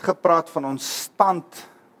julle ons het gepraat van ons stand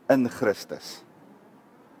in Christus.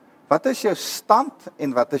 Wat is jou stand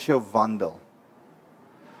en wat is jou wandel?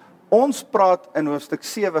 Ons praat in hoofstuk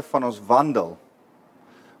 7 van ons wandel,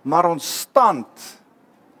 maar ons stand,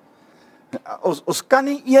 ons kan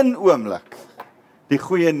nie een oomblik die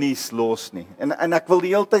goeie nuus los nie. En ek wil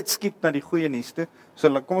die hele tyd skiep na die goeie nuus toe.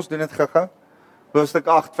 So kom ons doen dit gou-gou. Hoofstuk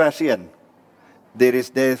 8 vers 1. There is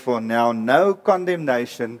therefore now no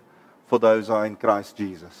condemnation for those who are in Christ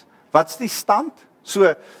Jesus. Wat's die stand?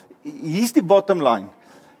 So, hier's die bottom line.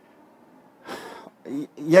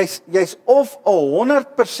 Jy's of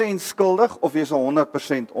 100% skuldig of jy's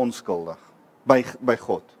 100% onskuldig by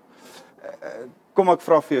God. Kom ek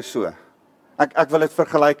vra vir jou so. Ek wil dit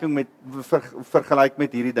vergelyk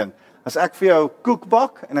met hierdie ding. As ek vir jou koek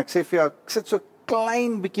bak en ek sê vir jou, ek sit so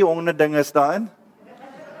klein bietjie honderd dinges daarin.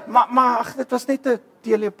 Maar ag, dit was net 'n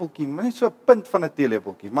teelepeltjie, net so 'n punt van 'n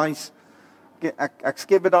teelepeltjie. Maar ek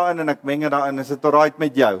skep dit daarin en ek meng dit daarin, is dit alright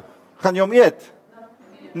met jou? Gaan jy hom eet?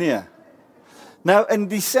 Nee. Nou in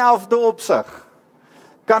dieselfde opsig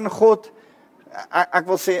kan God, ek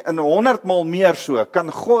wil sê in 100 maal meer so,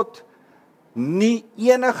 kan God nie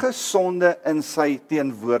enige sonde in sy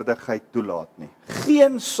teenwoordigheid toelaat nie.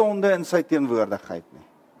 Geen sonde in sy teenwoordigheid nie.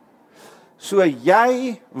 So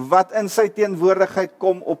jy wat in sy teenwoordigheid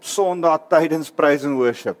kom op Sondag tydens praise and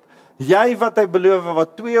worship. Jy wat hy beloof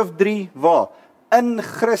wat 2 of 3 waar in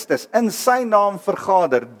Christus, in sy naam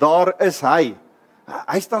vergader, daar is hy.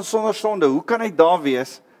 Hy staan sonder sonde. Hoe kan hy daar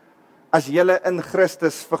wees as julle in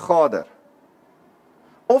Christus vergader?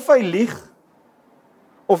 Of hy lieg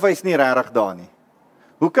of hy's nie regtig daar nie.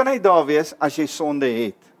 Hoe kan hy daar wees as jy sonde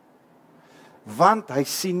het? Want hy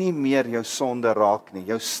sien nie meer jou sonde raak nie.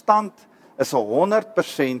 Jou stand is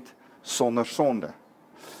 100% sonder sonde.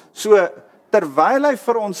 So terwyl hy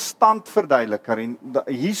vir ons stand verduidelik, Karin,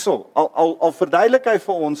 hierso al verduidelik hy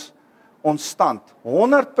vir ons stand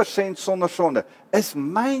 100% sonder sonde. Is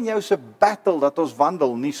my en jou se battle dat ons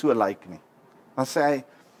wandel nie so lyk nie. Dan sê hy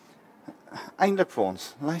eintlik vir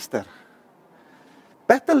ons, luister.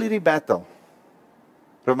 Battle hierdie battle.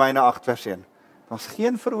 Romeine 8 vers 1. Daar's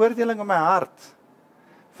geen veroordeling in my hart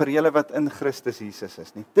vir julle wat in Christus Jesus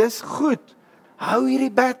is nie. Dis goed. Hou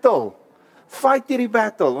hierdie battle. Fight hierdie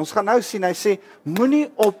battle. Ons gaan nou sien, hy sê,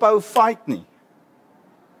 moenie ophou fight nie.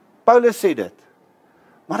 Paulus sê dit.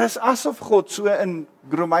 Maar is asof God so in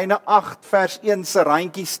Romeine 8 vers 1 se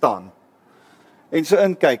randjie staan. En so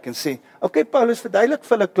inkyk en sê, okay Paulus, verduidelik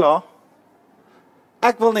vir hulle klaar.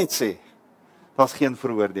 Ek wil net sê, daar's geen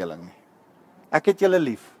veroordeling nie. Ek het julle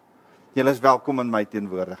lief. Julle is welkom in my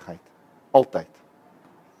teenwoordigheid. Altyd.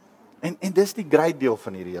 En dis die groot deel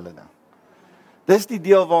van hierdie hele ding. Dis die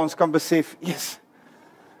deel waar ons kan besef, yes,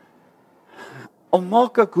 al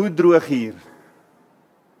maak ek hoe droog hier.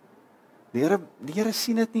 Die Here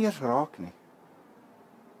sien dit nie eers raak nie.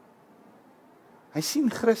 Hy sien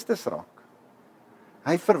Christus raak.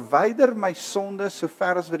 Hy verwyder my sonde so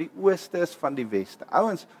ver as wat die ooste is van die weste.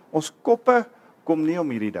 Ouens, ons koppe kom nie om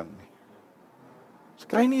hierdie ding nie. Ons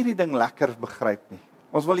kry nie hierdie ding lekker begryp nie.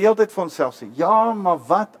 Ons wil heeltyd vir onsself sê, ja, maar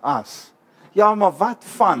wat as? Ja, maar wat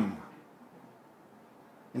van?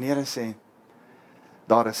 En die Here sê,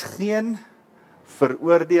 daar is geen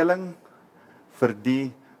veroordeling vir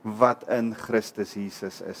die wat in Christus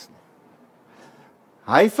Jesus is nie.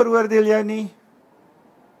 Hy veroordeel jou nie,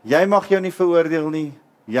 jy mag jou nie veroordeel nie,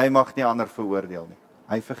 jy mag nie ander veroordeel nie.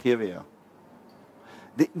 Hy vergewe jou.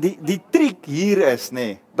 Die triek hier is,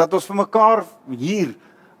 dat ons vir mekaar hier,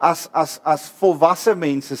 as volwasse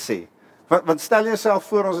mense sê, Want stel jouself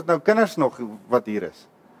voor, ons het nou kinders nog wat hier is.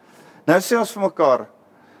 Nou sê ons vir mekaar,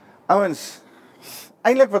 ouens,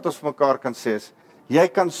 eintlik wat ons vir mekaar kan sê is, jy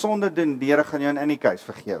kan sonde doen, die Here gaan jou in any case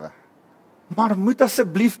vergewe. Maar moet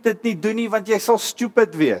asseblief dit nie doen nie, want jy sal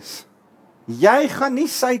stupid wees. Jy gaan nie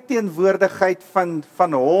sy teenwoordigheid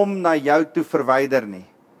van hom na jou toe verwyder nie.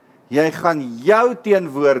 Jy gaan jou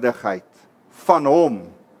teenwoordigheid van hom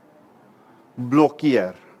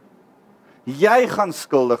blokkeer. Jy gaan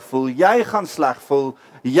skuldig voel, jy gaan sleg voel,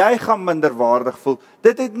 jy gaan minderwaardig voel.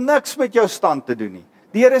 Dit het niks met jou stand te doen nie.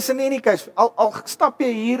 Die Here is in any case, al stap jy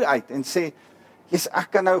hier uit en sê, Jesus, ek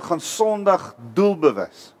kan nou gaan sondig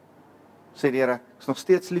doelbewus. Sê die Here, ek is nog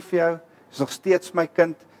steeds lief vir jou, jy is nog steeds my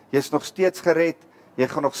kind, jy is nog steeds gered, jy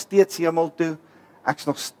gaan nog steeds hemel toe, ek is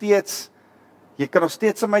nog steeds, jy kan nog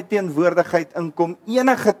steeds in my teenwoordigheid inkom,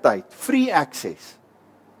 enige tyd, free access.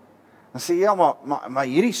 Dan sê ja, maar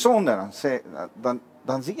hierdie sonde, dan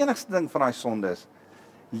is die enigste ding van die sonde is,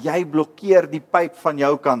 jy blokkeer die pyp van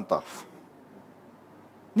jou kant af.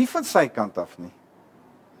 Nie van sy kant af nie.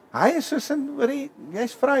 Hy is soos in, jy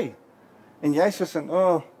is vry. En jy is soos in,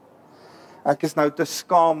 ek is nou te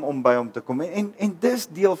skaam om by hom te kom. En dis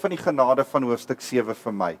deel van die genade van hoofstuk 7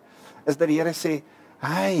 vir my, is dat die Here sê,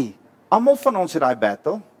 hey, almal van ons het daai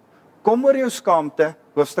battle, kom oor jou skaamte,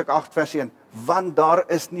 hoofstuk 8 vers 1, want daar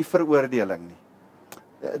is nie veroordeling nie.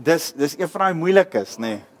 Dis een van die moeilikes,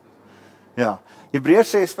 nê. Ja,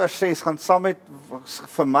 Hebreërs 6 vers 6 gaan saam met,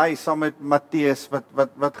 vir my, saam met Matteus,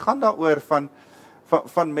 wat gaan daaroor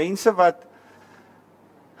van mense wat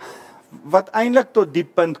eintlik tot die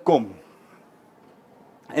punt kom,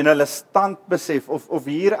 en hulle stand besef, of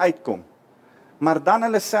hier uitkom, maar dan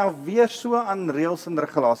hulle self weer so aan reëls en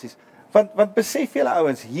regulasies, want besef julle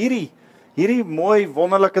ouens, hierdie mooi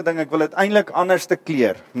wonderlike ding, ek wil dit eintlik anders te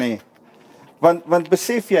kleer, nê. Want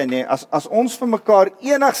besef jy, nê, as ons vir mekaar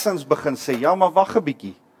enigsins begin sê, ja, maar wag 'n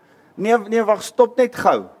bietjie. Nee, wag, stop net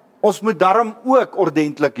gou. Ons moet daarom ook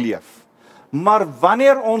ordentlik leef. Maar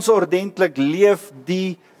wanneer ons ordentlik leef,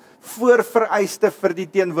 die voorvereiste vir die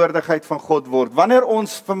teenwoordigheid van God word, wanneer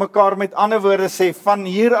ons vir mekaar met ander woorde sê, van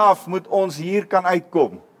hier af moet ons hier kan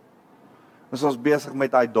uitkom, is ons besig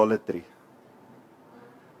met idolatry.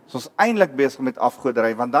 Is ons eintlik besig met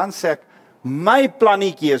afgoderry, want dan sê ek, my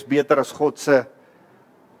plannetjie is beter as God se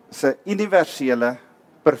universele,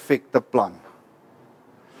 perfekte plan.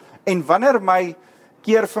 En wanneer my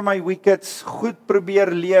keer vir my wickets, goed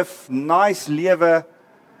probeer leef, nice lewe,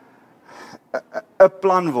 'n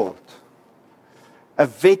plan word. 'n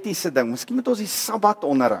wettiese ding. Miskien moet ons die Sabbat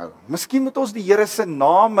onderhou. Miskien moet ons die Here se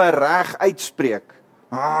name reg uitspreek.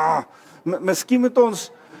 Miskien moet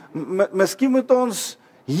ons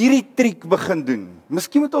hierdie triek begin doen.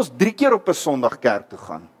 Miskien moet ons 3 keer op 'n Sondag kerk toe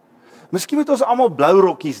gaan. Miskien moet ons almal blou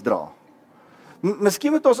rokkies dra.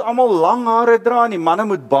 Miskien moet ons almal lang hare dra en die manne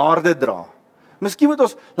moet baarde dra. Miskien moet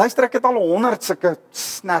ons, luister, ek het al 100 sulke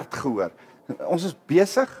snert gehoor. Ons is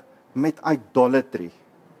besig met idolatry.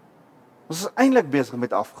 Ons is eintlik besig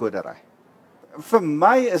met afgoderry. Vir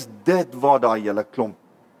my is dit waar daai hele klomp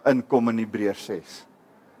inkom in Hebreërs 6.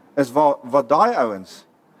 Is waar daai ouens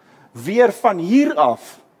weer van hier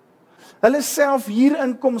af hulle self hier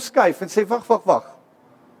inkom skuif en sê wag.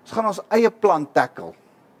 Ons gaan ons eie plan tackle.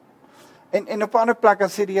 En op 'n ander plek dan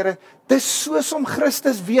sê die Here, dis soos om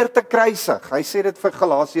Christus weer te kruisig. Hy sê dit vir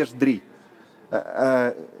Galasiërs 3.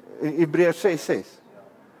 Hebreërs 6.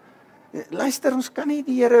 Luister, ons kan nie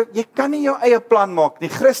die Here, jy kan nie jou eie plan maak nie.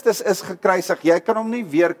 Christus is gekruisig. Jy kan hom nie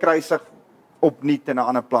weer kruisig opnuut en 'n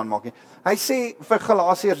ander plan maak nie. Hy sê vir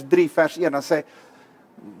Galasiërs 3 vers 1, dan sê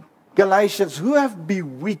Galatians, who have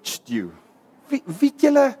bewitched you? Wie het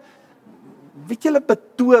julle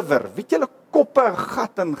betower? Wie het julle koppe 'n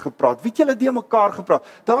gat in gepraat? Wie het julle de mekaar gepraat?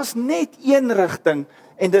 Daar was net een rigting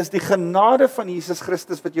en dis die genade van Jesus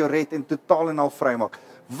Christus wat jou red en totaal en al vrymaak.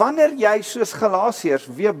 Wanneer jy soos Galasiërs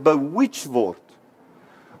weer bewitched word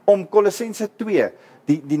om Kolossense 2,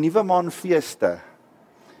 die nuwe maanfeeste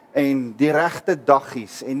en die regte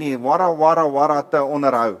daggies en die wara te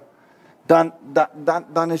onderhou,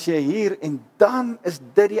 dan is jy hier en dan is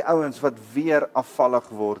dit die ouens wat weer afvallig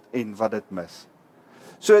word en wat dit mis.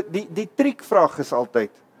 So die triekvraag is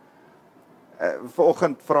altyd,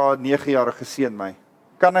 vanoggend vra 'n 9-jarige seun my,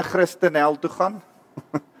 kan 'n Christen hel toe gaan?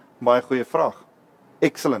 Baie goeie vraag.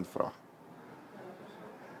 Excellent vraag.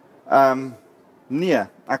 Nee,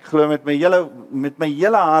 ek glo met my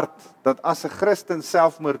hele hart dat as 'n Christen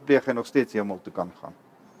selfmoord pleeg en nog steeds hemel toe kan gaan.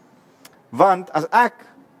 Want as ek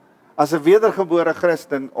as 'n wedergebore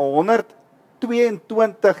Christen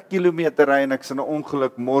 122 km ry en ek is in 'n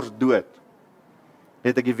ongeluk mors dood,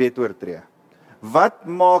 het ek die wet oortree. Wat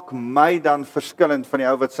maak my dan verskillend van die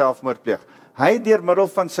ou wat selfmoord pleeg? Hy het deur middel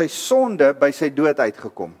van sy sonde by sy dood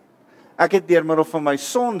uitgekom. Ek het deur middel van my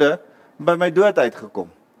sonde by my dood uitgekom.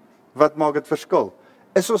 Wat maak dit verskil?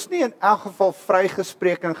 Is ons nie in elk geval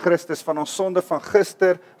vrygespreek in Christus van ons sonde van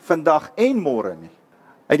gister, vandag en môre nie?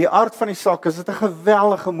 Uit die aard van die saak is dit 'n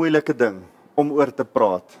geweldige moeilike ding om oor te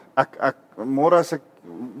praat. Môre as ek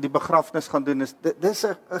die begrafnis gaan doen, dis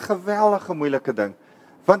 'n geweldige moeilike ding.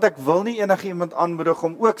 Want ek wil nie enigiemand aanmoedig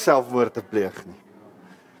om ook selfmoord te pleeg nie.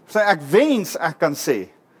 So ek wens ek kan sê,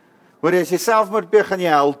 hoor jy, as jy selfmoord pleeg, gaan jy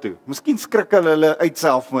hel toe. Miskien skrik hulle uit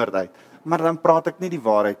selfmoord uit, maar dan praat ek nie die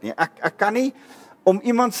waarheid nie. Ek kan nie om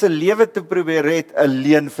iemand se lewe te probeer red 'n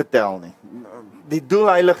leuen vertel nie. Die doel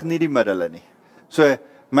heilig nie die middele nie. So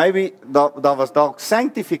maybe daar was dalk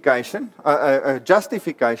sanctification,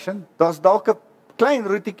 justification, daar's dalk 'n klein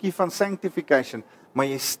roetjie van sanctification, maar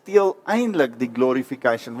jy steel eintlik die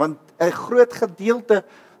glorification, want 'n groot gedeelte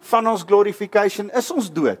van ons glorification is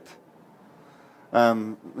ons dood.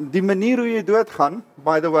 Die manier hoe jy doodgaan,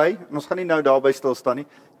 by the way, en ons gaan nie nou daarby stil staan nie,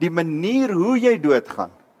 die manier hoe jy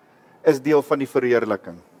doodgaan, is deel van die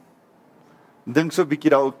verheerliking. Dink so 'n bietjie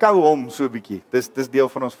daar, kou hom so 'n bietjie. Dis deel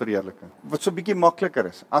van ons verheerliking. Wat so 'n bietjie makliker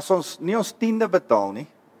is, as ons nie ons 10de betaal nie,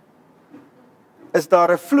 is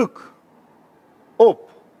daar 'n vloek op.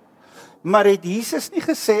 Maar het Jesus nie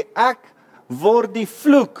gesê ek word die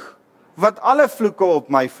vloek wat alle vloeke op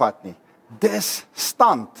my vat nie? Dis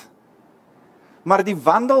stand. Maar die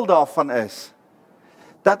wandel daarvan is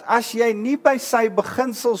dat as jy nie by sy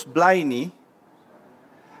beginsels bly nie,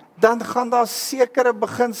 dan gaan daar sekere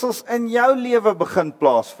beginsels in jou lewe begin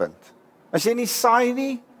plaasvind. As jy nie saai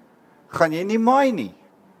nie, gaan jy nie maai nie.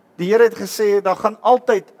 Die Here het gesê, daar gaan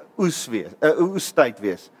altyd oestyd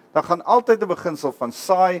wees. Daar gaan altyd 'n beginsel van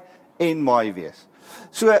saai en maai wees.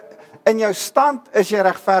 So, in jou stand is jy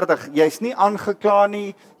regverdig. Jy's nie aangekla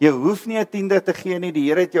nie, jy hoef nie 'n 10de te gee nie. Die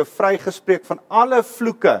Here het jou vrygespreek van alle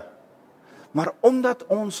vloeke. Maar omdat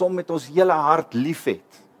ons hom met ons hele hart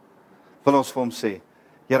liefhet, wil ons vir hom sê,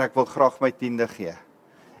 Here, ek wil graag my 10de gee.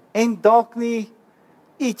 En dalk nie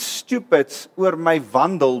iets stupids oor my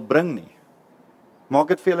wandel bring nie. Maak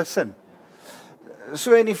dit vir julle sin?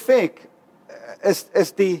 So in effek is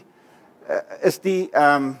die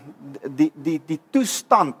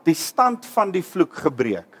toestand, die stand van die vloek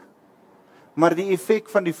gebreek. Maar die effek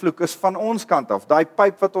van die vloek is van ons kant af. Daai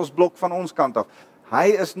pyp wat ons blok van ons kant af. Hy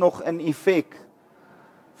is nog in effek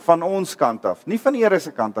van ons kant af, nie van die Here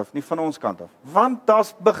se kant af, nie van ons kant af. Want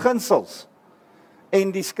daar's beginsels.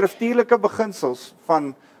 En die skriftuurlike beginsels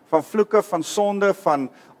van vloeke, van sonde, van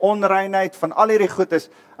onreinheid, van al hierdie goed is,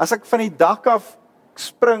 as ek van die dak af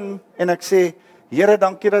spring en ek sê, Here,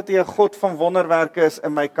 dankie dat U 'n God van wonderwerke is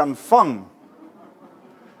en my kan vang,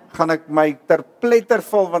 gaan ek my ter pletter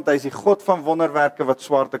val, want hy is die God van wonderwerke wat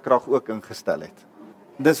swaartekrag ook ingestel het.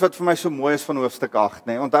 Dis wat vir my so mooi is van hoofstuk 8,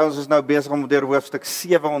 nee. Onthou, ons is nou besig om deur hoofstuk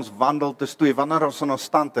 7 ons wandel te stoei. Wanneer ons in ons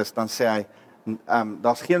stand is, dan sê hy,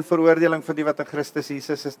 daar's geen veroordeling vir die wat in Christus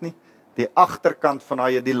Jesus is nie. Die agterkant van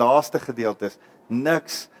daai, die laaste gedeelte is,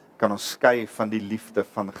 niks kan ons skei van die liefde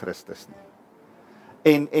van Christus nie.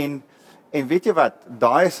 En weet jy wat,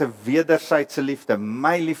 daai is 'n wederwysige liefde,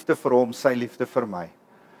 my liefde vir hom, sy liefde vir my.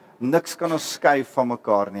 Niks kan ons skei van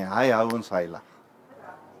mekaar nie, hy hou ons heilig.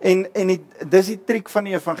 En dis die triek van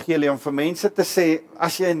die evangelie, om vir mense te sê,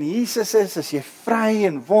 as jy in Jesus is jy vry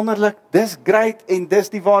en wonderlik, dis great en dis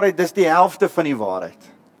die waarheid, dis die helfte van die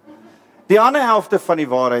waarheid. Die ander helfte van die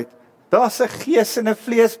waarheid, daar's 'n gees en 'n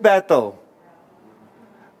vlees battle.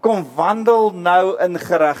 Kom wandel nou in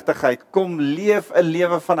geregtigheid, kom leef 'n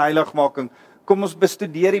lewe van heiligmaking, kom ons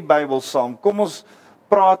bestudeer die Bybel saam, kom ons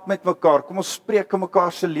praat met mekaar, kom ons spreek in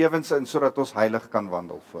mekaar se lewens in, sodat ons heilig kan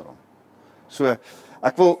wandel voor hom. So,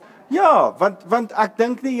 ek wil, ja, want ek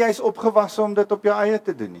dink nie jy's opgewasse om dit op jou eie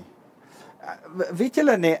te doen nie. Weet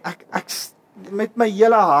julle nie, ek met my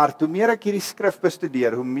hele hart, hoe meer ek hierdie skrif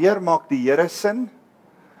bestudeer, hoe meer maak die Here sin,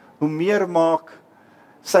 hoe meer maak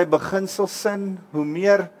sy beginsel sin, hoe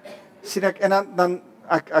meer sien ek, en dan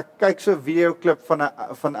ek kyk so 'n videoklip van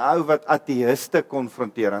 'n ou wat ateïste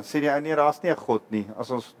konfronteer, en sê die ou nee, daar's nie 'n God nie,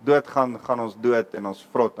 as ons doodgaan, gaan ons dood en ons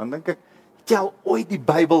vrot. Dan dink ek, het jy al ooit die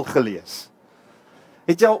Bybel gelees?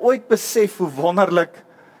 Het jy al ooit besef hoe wonderlik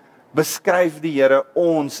beskryf die Here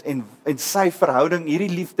ons en sy verhouding, hierdie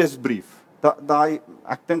liefdesbrief?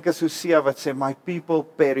 Ek dink is Hosea wat sê, my people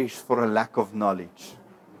perish for a lack of knowledge.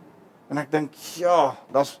 En ek dink, ja,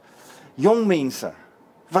 daar's jong mense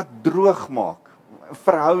wat droog maak,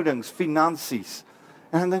 verhoudings, finansies.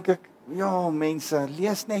 En dan dink ek, ja mense,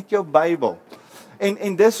 lees net jou Bybel.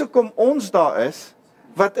 En dis hoekom ons daar is,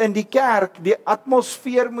 wat in die kerk die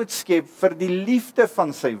atmosfeer moet skep vir die liefde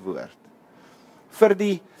van sy woord. Vir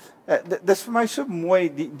die dis vir my so mooi,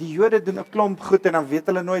 die Jode doen 'n klomp goed en dan weet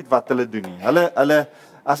hulle nooit wat hulle doen nie. Hulle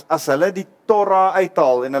as hulle die Torah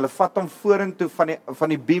uithaal en hulle vat hom vorentoe van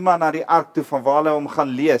die bima na die ark toe van waar hulle hom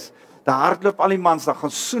gaan lees, dan hardloop al die mans, dan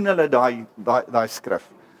gaan soen hulle daai skrif.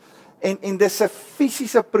 En dis 'n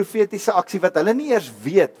fisiese profetiese aksie wat hulle nie eers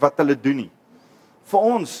weet wat hulle doen nie. Vir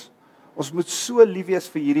ons moet so lief wees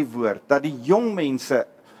vir hierdie woord, dat die jong mense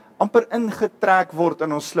amper ingetrek word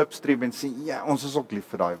in ons slipstream en sê, ja, ons is ook lief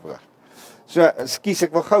vir daai woord. So, ekskuus,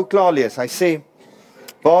 ek wil gou klaar lees. Hy sê,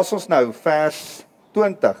 waar is ons nou? Vers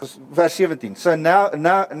 20, vers 17. So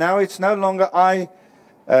now it's no longer I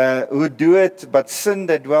who do it, but sin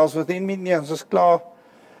that dwells within me. Nee, ons is klaar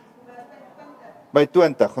by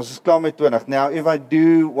 20. Ons is klaar met 20. Now, if I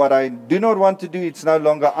do what I do not want to do, it's no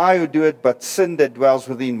longer I who do it, but sin that dwells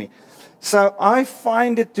within me. So I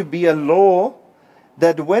find it to be a law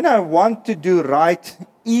that when I want to do right,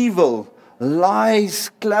 evil lies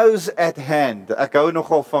close at hand. Ek hou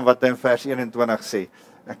nogal van wat hy in vers 21 sê.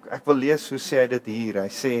 Ek wil lees hoe sê hy dit hier. Hy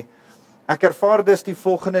sê, ek ervaar dus die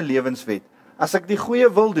volgende lewenswet. As ek die goeie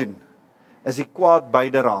wil doen, is die kwaad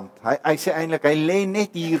byderhand. Hy sê eintlik, hy lê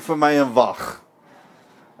net hier vir my en wag.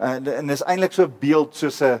 En is eintlik so 'n beeld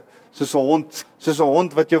soos 'n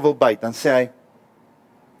hond wat jou wil byt. Dan sê hy,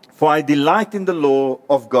 for I delight in the law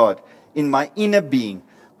of God, in my inner being,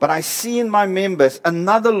 but I see in my members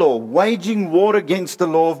another law, waging war against the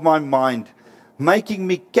law of my mind, making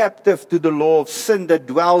me captive to the law of sin that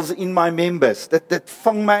dwells in my members. Dit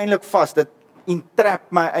vang my eintlik vas, dit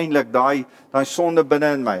entrap my eintlik, daai sonde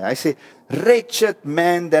binne in my. Hy sê, wretched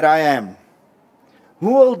man that I am,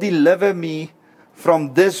 who will deliver me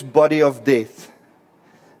from this body of death?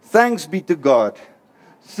 Thanks be to God,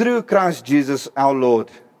 through Christ Jesus our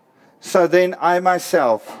Lord. So then I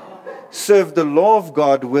myself serve the law of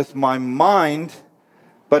God with my mind,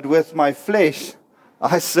 but with my flesh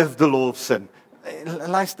I serve the law of sin.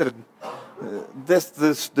 Luister, this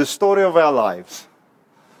the story of our lives.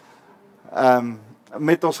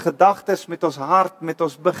 Met ons gedagtes, met ons hart, met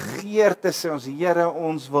ons begeertes sê ons, Here,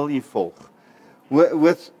 ons wil U volg.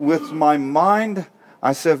 With my mind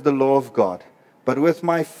I serve the law of God, but with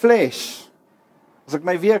my flesh, as ek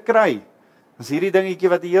my weer kry, as hierdie dingetjie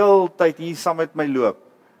wat die hele tyd hier saam met my loop,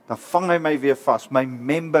 dan vang hy my weer vas, my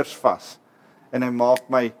members vas, en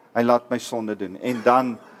hy laat my sonde doen, en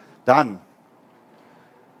dan,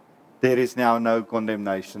 there is now no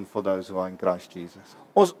condemnation for those who are in Christ Jesus.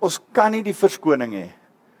 Ons kan nie die verskoning hê,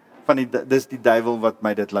 dis die duiwel wat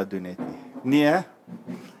my dit laat doen het nie. Nee,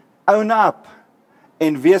 own up,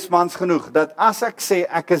 en wees mans genoeg, dat as ek sê,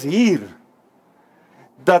 ek is hier,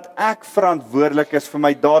 dat ek verantwoordelik is vir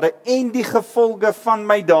my dade en die gevolge van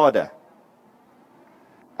my dade.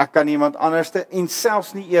 Ek kan iemand anderste en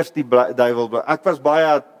selfs nie eers die duiwel. Ek was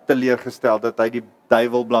baie teleurgestel dat hy die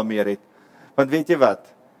duiwel blameer het. Want weet jy wat?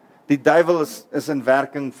 Die duiwel is in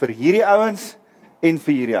werking vir hierdie ouens en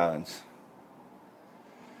vir hierdie ouens.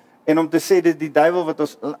 En om te sê dat die duiwel wat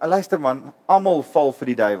ons, luister man, almal val vir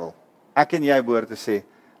die duiwel. Ek en jy behoort te sê,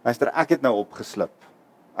 luister, ek het nou opgeslip.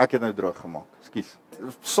 Ek het nou droog gemaak. Ekskuus.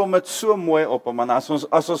 Som dit so mooi op, man. As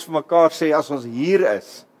ons vir mekaar sê, as ons hier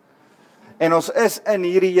is, en ons is in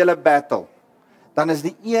hierdie hele battle, dan is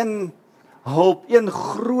die een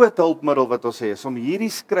groot hulpmiddel wat ons sê, is om hierdie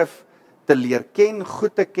skrif te leer ken,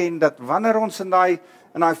 goed te ken, dat wanneer ons in daai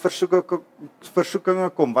versoekinge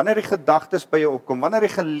kom, wanneer die gedagtes by jou opkom, wanneer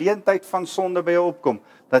die geleentheid van sonde by jou opkom,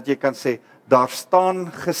 dat jy kan sê, daar staan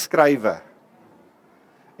geskrywe,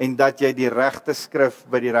 en dat jy die regte skrif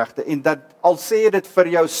by die regte, en dat al sê jy dit vir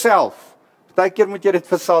jouself, partykeer moet jy dit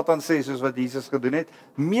vir Satan sê, soos wat Jesus gedoen het,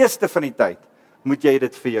 meeste van die tyd, moet jy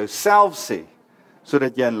dit vir jouself sê,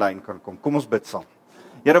 sodat jy in lyn kan kom. Kom ons bid saam.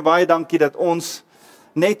 Here, baie dankie dat ons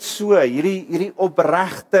net so, hierdie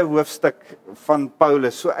opregte hoofstuk van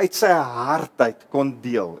Paulus, so uit sy hart uit kon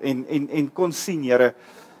deel, en kon sien, Here,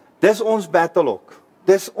 dis ons battle ook,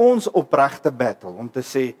 dis ons opregte battle, om te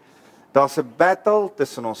sê, daar's 'n battle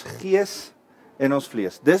tussen ons gees en ons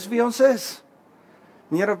vlees. Dis wie ons is.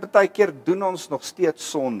 En Here, baie keer doen ons nog steeds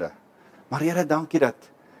sonde. Maar Here, dankie dat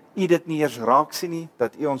U dit nie eers raak sien nie,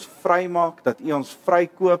 dat U ons vrymaak, dat U ons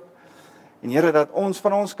vrykoop. En Here, dat ons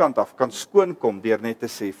van ons kant af kan skoonkom deur net te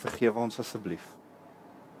sê, vergewe ons asseblief.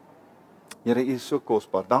 Here, U is so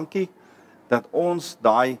kosbaar. Dankie dat ons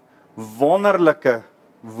daai wonderlike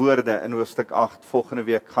woorde in hoofstuk 8 volgende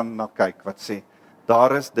week gaan na kyk wat sê,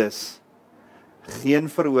 daar is dus geen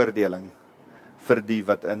veroordeling vir die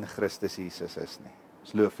wat in Christus Jesus is nie.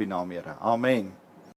 Ons loof U naam, Here. Amen.